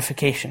ultimate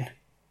glorification.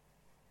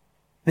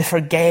 They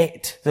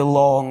forget the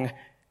long,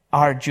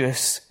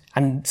 arduous,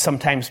 and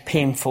sometimes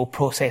painful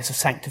process of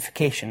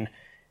sanctification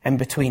in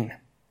between.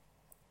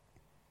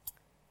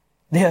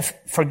 They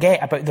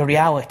forget about the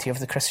reality of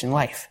the Christian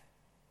life.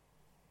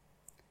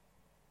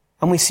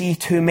 And we see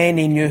too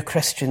many new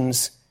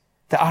Christians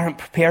that aren't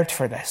prepared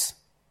for this.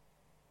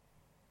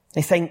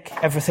 They think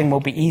everything will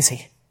be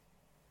easy,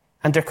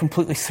 and they're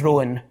completely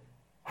thrown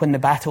when the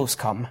battles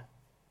come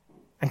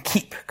and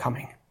keep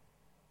coming.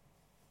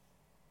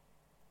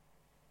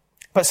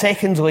 But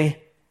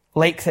secondly,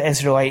 like the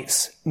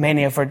Israelites,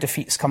 many of our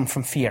defeats come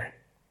from fear.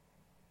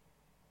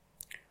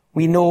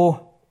 We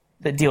know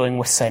that dealing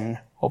with sin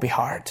will be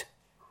hard,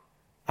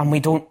 and we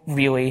don't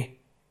really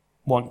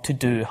want to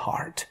do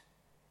hard.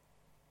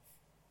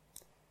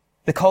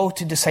 The call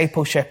to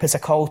discipleship is a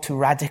call to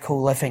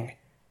radical living,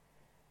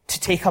 to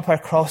take up our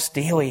cross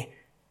daily,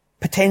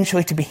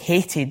 potentially to be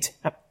hated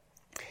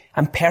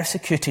and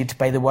persecuted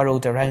by the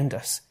world around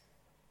us.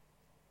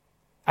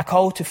 A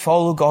call to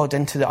follow God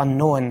into the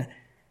unknown,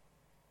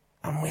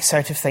 and we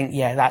sort of think,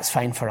 yeah, that's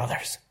fine for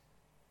others.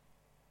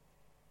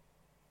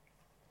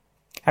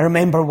 I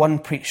remember one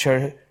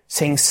preacher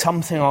saying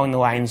something along the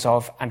lines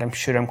of, and I'm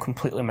sure I'm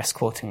completely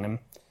misquoting them,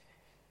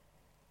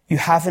 you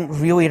haven't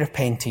really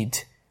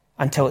repented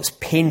until it's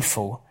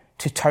painful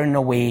to turn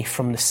away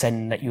from the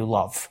sin that you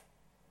love.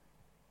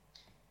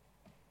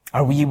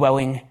 Are we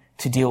willing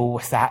to deal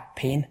with that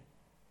pain?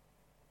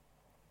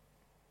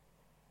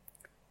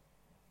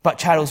 But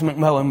Charles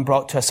McMillan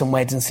brought to us on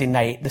Wednesday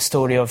night the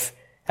story of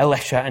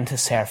Elisha and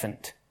his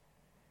servant.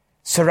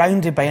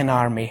 Surrounded by an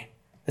army,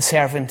 the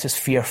servant is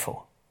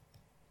fearful.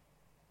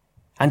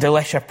 And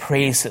Elisha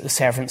prays that the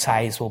servant's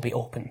eyes will be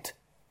opened.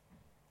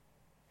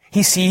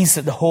 He sees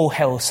that the whole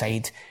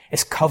hillside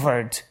is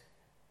covered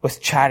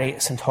with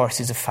chariots and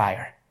horses of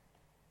fire.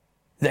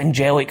 The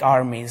angelic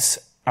armies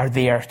are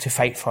there to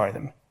fight for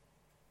them.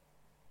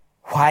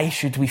 Why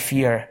should we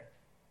fear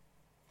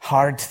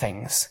hard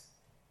things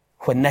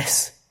when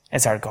this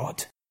is our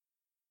God?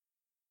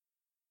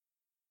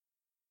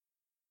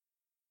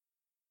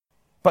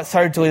 But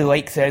thirdly,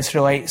 like the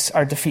Israelites,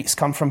 our defeats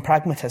come from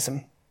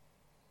pragmatism.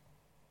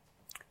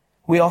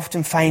 We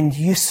often find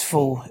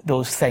useful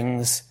those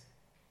things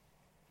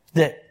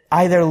that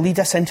either lead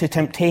us into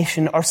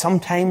temptation, or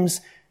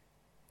sometimes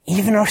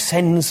even our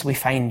sins we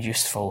find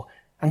useful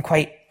and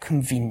quite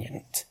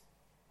convenient.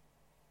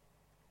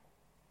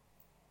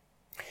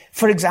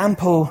 For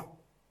example,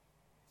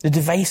 the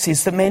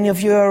devices that many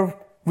of you are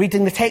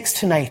reading the text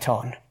tonight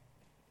on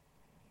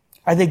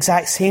are the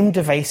exact same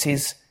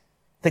devices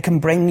that can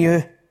bring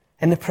you,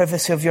 in the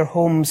privacy of your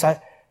homes,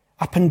 a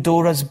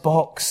Pandora's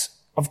box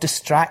of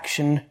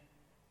distraction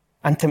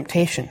and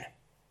temptation.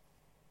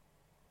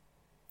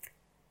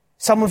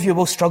 Some of you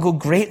will struggle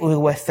greatly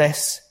with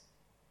this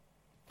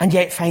and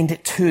yet find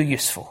it too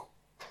useful,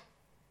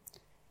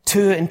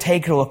 too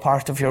integral a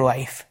part of your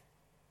life.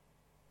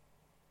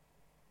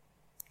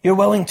 You're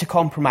willing to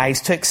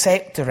compromise, to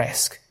accept the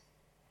risk,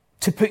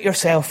 to put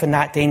yourself in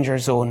that danger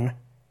zone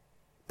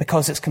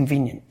because it's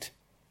convenient.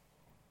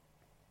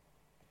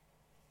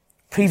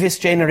 Previous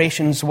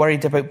generations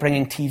worried about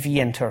bringing TV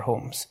into our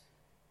homes.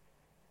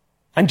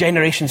 And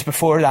generations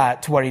before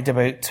that worried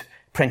about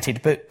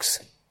printed books.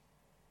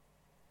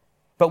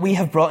 But we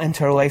have brought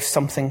into our life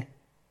something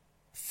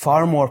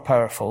far more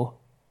powerful,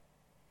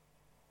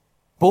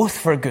 both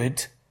for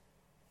good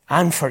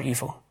and for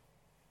evil.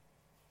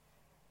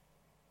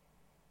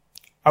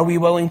 Are we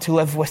willing to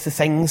live with the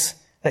things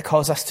that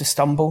cause us to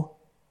stumble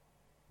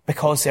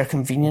because they're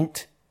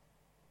convenient?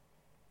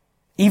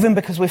 Even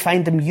because we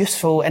find them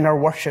useful in our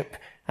worship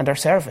and our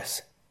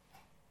service?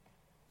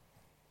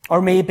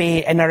 Or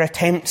maybe in our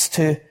attempts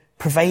to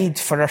provide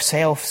for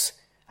ourselves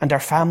and our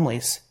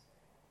families,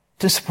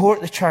 to support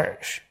the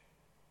church,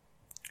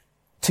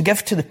 to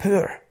give to the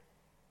poor?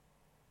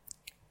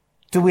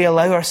 Do we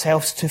allow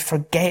ourselves to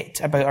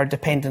forget about our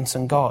dependence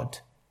on God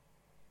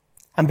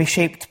and be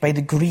shaped by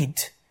the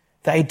greed,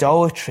 the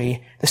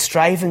idolatry, the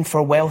striving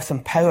for wealth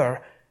and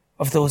power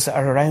of those that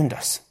are around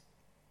us?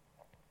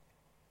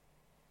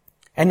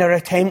 In our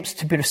attempts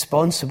to be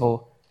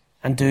responsible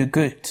and do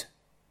good,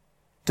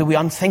 do we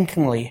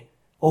unthinkingly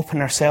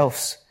open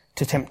ourselves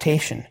to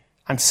temptation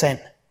and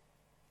sin?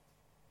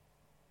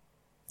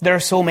 There are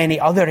so many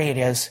other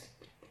areas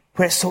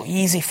where it's so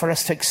easy for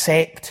us to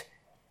accept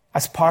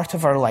as part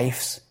of our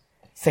lives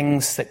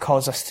things that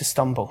cause us to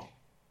stumble,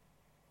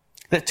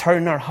 that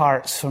turn our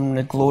hearts from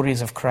the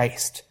glories of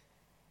Christ.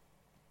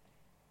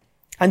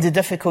 And the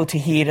difficulty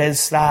here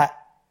is that,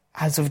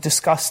 as we've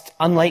discussed,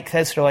 unlike the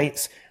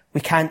Israelites, we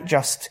can't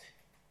just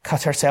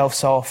cut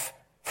ourselves off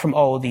from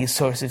all these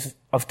sources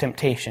of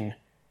temptation.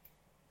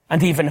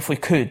 And even if we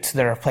could,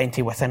 there are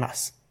plenty within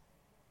us.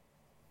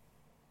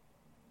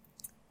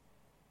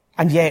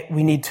 And yet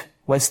we need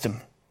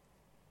wisdom.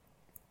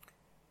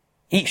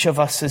 Each of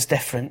us is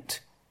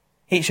different.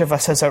 Each of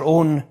us has our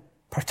own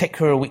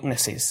particular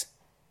weaknesses.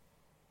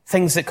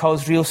 Things that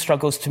cause real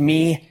struggles to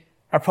me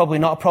are probably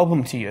not a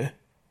problem to you,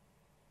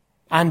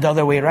 and the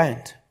other way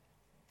around.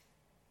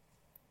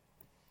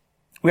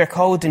 We are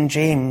called in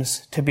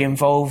James to be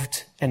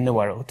involved in the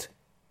world,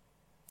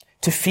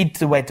 to feed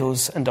the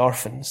widows and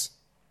orphans,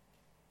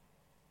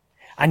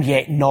 and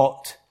yet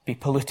not be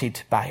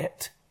polluted by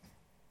it.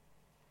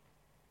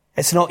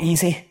 It's not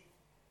easy,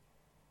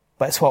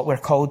 but it's what we're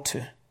called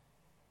to.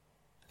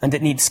 And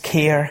it needs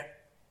care,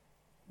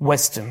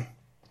 wisdom,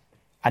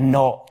 and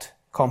not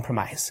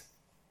compromise.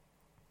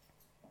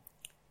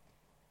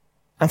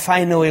 And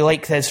finally,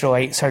 like the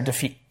Israelites, our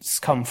defeats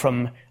come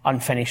from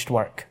unfinished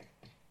work.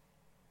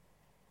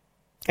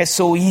 It's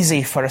so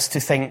easy for us to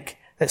think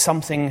that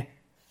something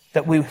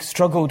that we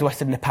struggled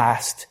with in the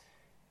past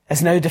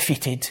is now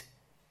defeated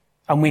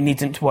and we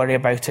needn't worry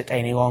about it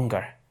any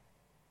longer.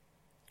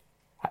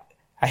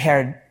 I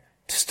heard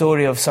the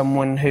story of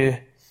someone who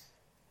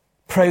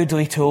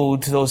proudly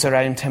told those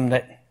around him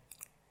that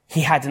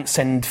he hadn't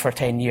sinned for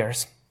 10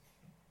 years.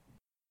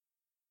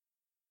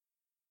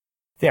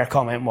 Their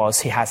comment was,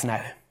 he has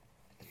now.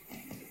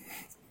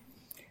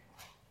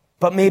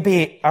 But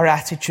maybe our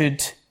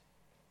attitude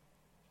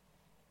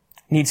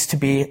needs to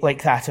be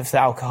like that of the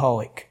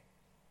alcoholic,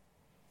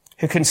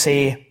 who can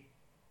say,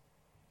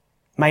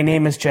 my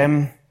name is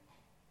Jim,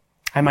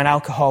 I'm an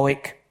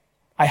alcoholic,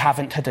 I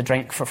haven't had a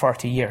drink for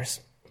 40 years.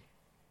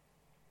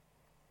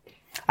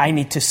 I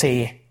need to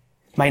say,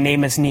 my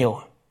name is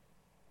Neil,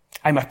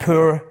 I'm a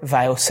poor,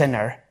 vile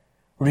sinner,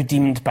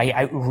 redeemed by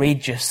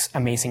outrageous,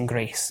 amazing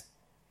grace.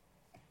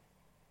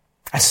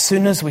 As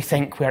soon as we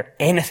think we're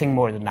anything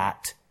more than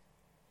that,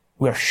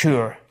 we're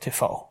sure to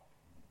fall.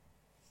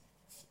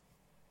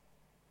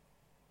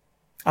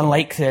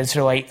 Unlike the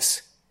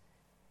Israelites,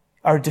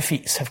 our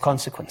defeats have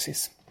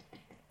consequences.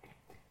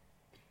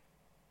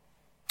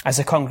 As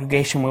a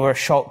congregation, we were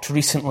shocked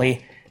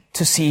recently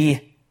to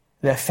see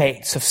the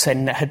effects of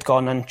sin that had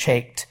gone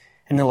unchecked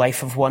in the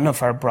life of one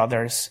of our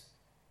brothers.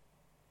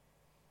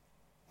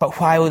 But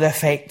while the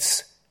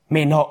effects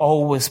may not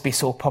always be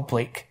so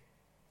public,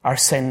 our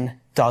sin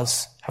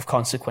does have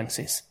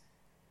consequences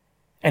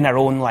in our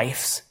own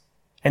lives,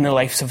 in the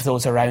lives of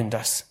those around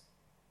us,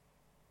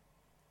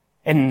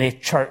 in the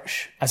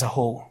church as a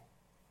whole.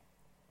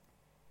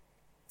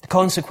 The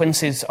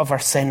consequences of our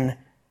sin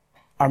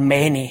are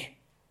many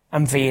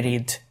and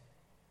varied,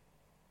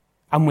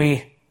 and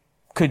we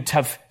could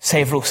have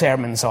several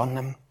sermons on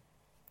them.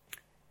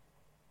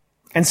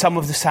 In some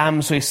of the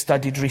Psalms we've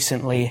studied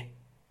recently,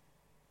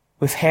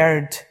 we've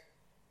heard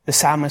the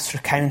psalmist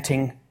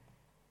recounting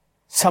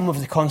some of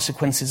the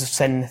consequences of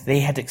sin they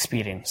had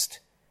experienced.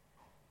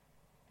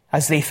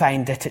 As they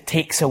find it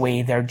takes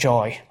away their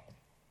joy.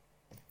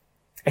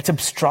 It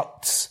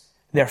obstructs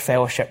their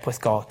fellowship with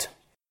God.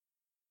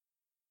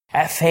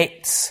 It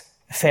affects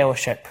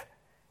fellowship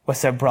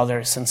with their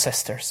brothers and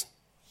sisters.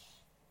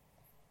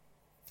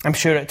 I'm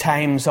sure at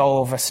times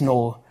all of us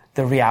know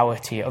the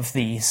reality of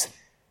these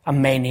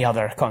and many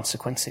other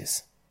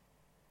consequences.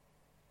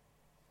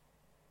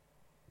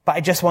 But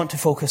I just want to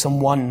focus on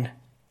one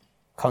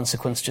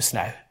consequence just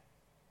now.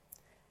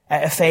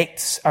 It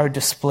affects our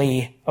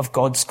display of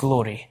God's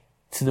glory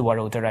to the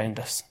world around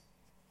us.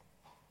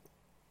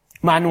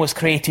 Man was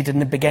created in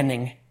the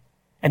beginning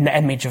in the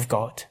image of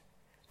God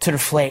to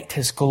reflect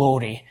his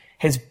glory,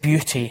 his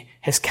beauty,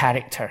 his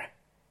character.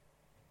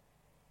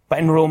 But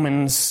in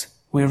Romans,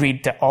 we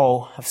read that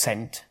all have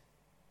sinned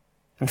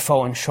and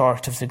fallen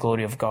short of the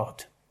glory of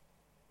God.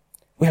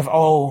 We have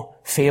all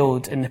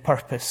failed in the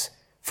purpose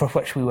for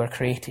which we were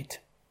created.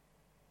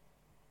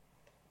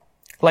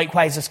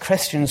 Likewise, as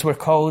Christians, we're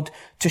called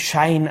to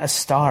shine as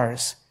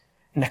stars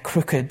in a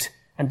crooked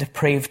and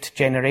depraved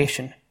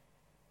generation.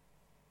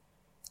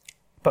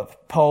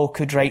 But Paul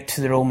could write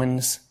to the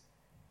Romans,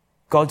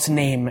 God's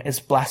name is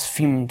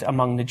blasphemed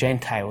among the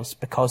Gentiles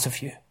because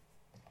of you.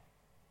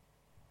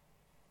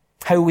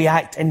 How we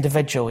act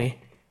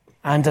individually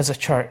and as a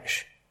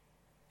church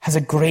has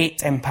a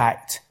great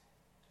impact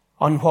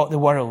on what the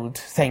world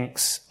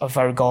thinks of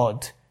our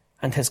God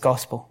and his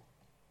gospel.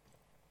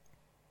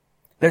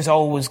 There's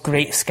always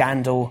great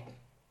scandal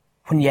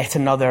when yet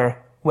another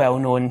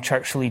well-known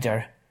church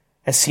leader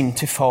is seen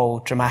to fall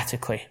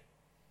dramatically.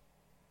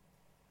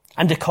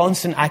 And the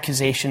constant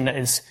accusation that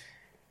is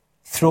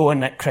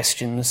thrown at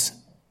Christians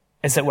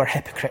is that we're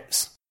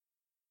hypocrites,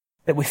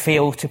 that we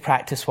fail to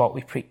practice what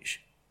we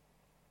preach.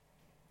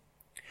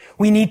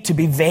 We need to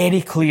be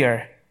very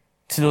clear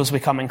to those we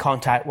come in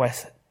contact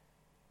with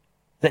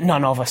that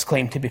none of us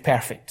claim to be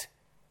perfect,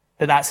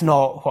 that that's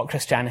not what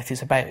Christianity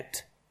is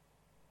about.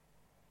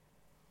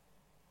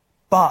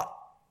 But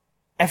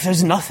if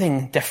there's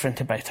nothing different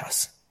about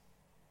us,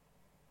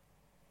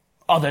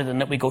 other than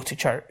that we go to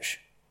church,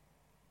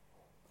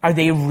 are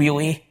they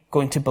really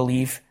going to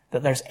believe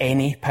that there's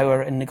any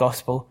power in the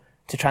gospel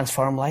to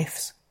transform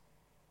lives?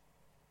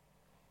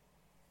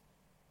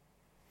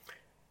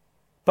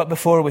 But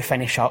before we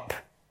finish up,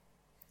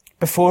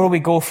 before we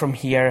go from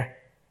here,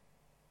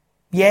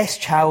 yes,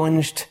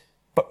 challenged,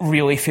 but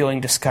really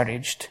feeling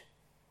discouraged,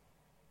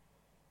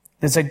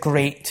 there's a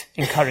great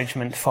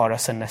encouragement for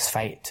us in this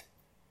fight.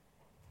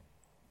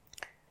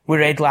 We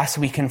read last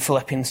week in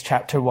Philippians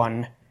chapter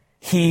 1,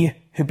 He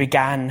who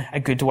began a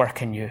good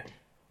work in you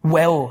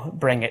will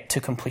bring it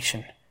to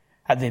completion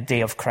at the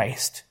day of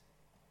Christ.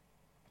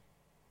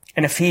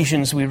 In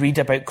Ephesians, we read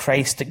about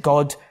Christ, that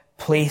God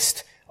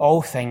placed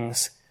all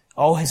things,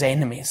 all his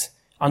enemies,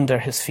 under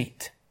his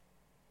feet.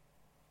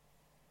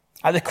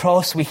 At the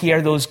cross, we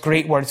hear those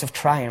great words of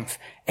triumph.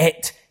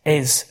 It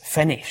is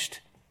finished.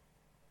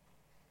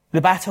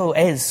 The battle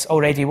is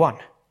already won.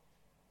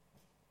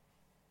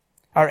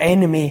 Our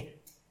enemy,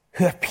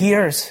 who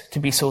appears to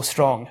be so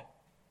strong,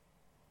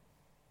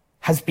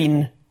 has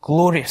been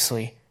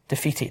gloriously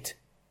defeated.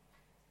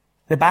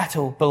 The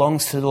battle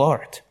belongs to the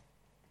Lord.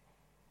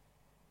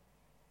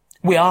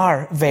 We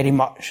are very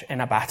much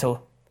in a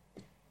battle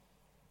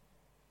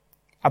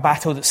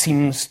that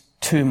seems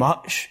too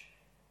much,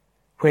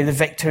 where the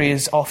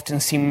victories often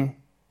seem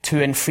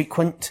too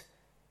infrequent,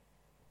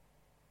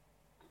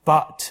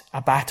 but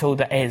a battle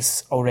that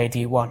is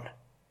already won.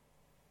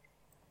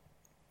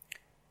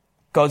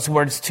 God's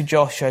words to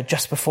Joshua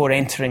just before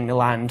entering the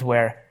land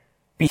were,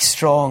 "Be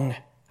strong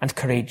and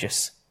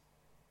courageous.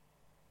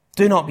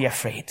 Do not be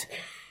afraid.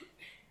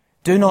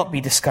 Do not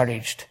be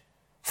discouraged,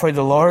 for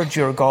the Lord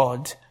your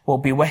God will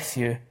be with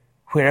you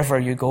wherever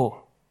you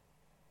go."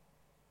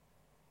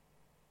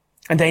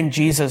 And then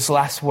Jesus'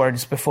 last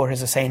words before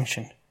his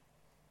ascension,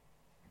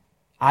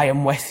 "I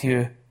am with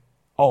you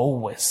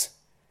always,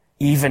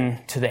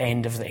 even to the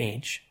end of the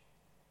age."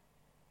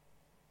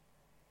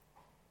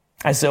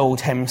 As the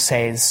old hymn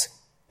says,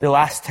 the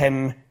last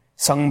hymn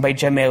sung by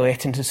Jim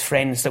Elliott and his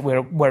friends that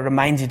we're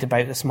reminded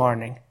about this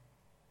morning,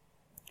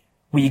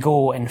 we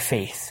go in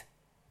faith,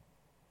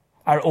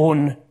 our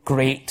own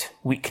great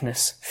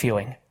weakness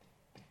feeling,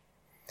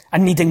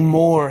 and needing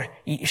more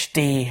each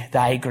day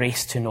thy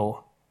grace to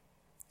know.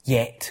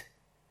 Yet,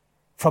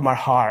 from our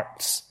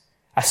hearts,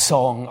 a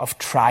song of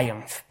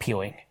triumph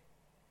pealing.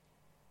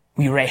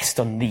 We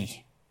rest on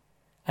thee,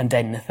 and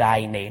in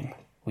thy name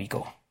we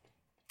go.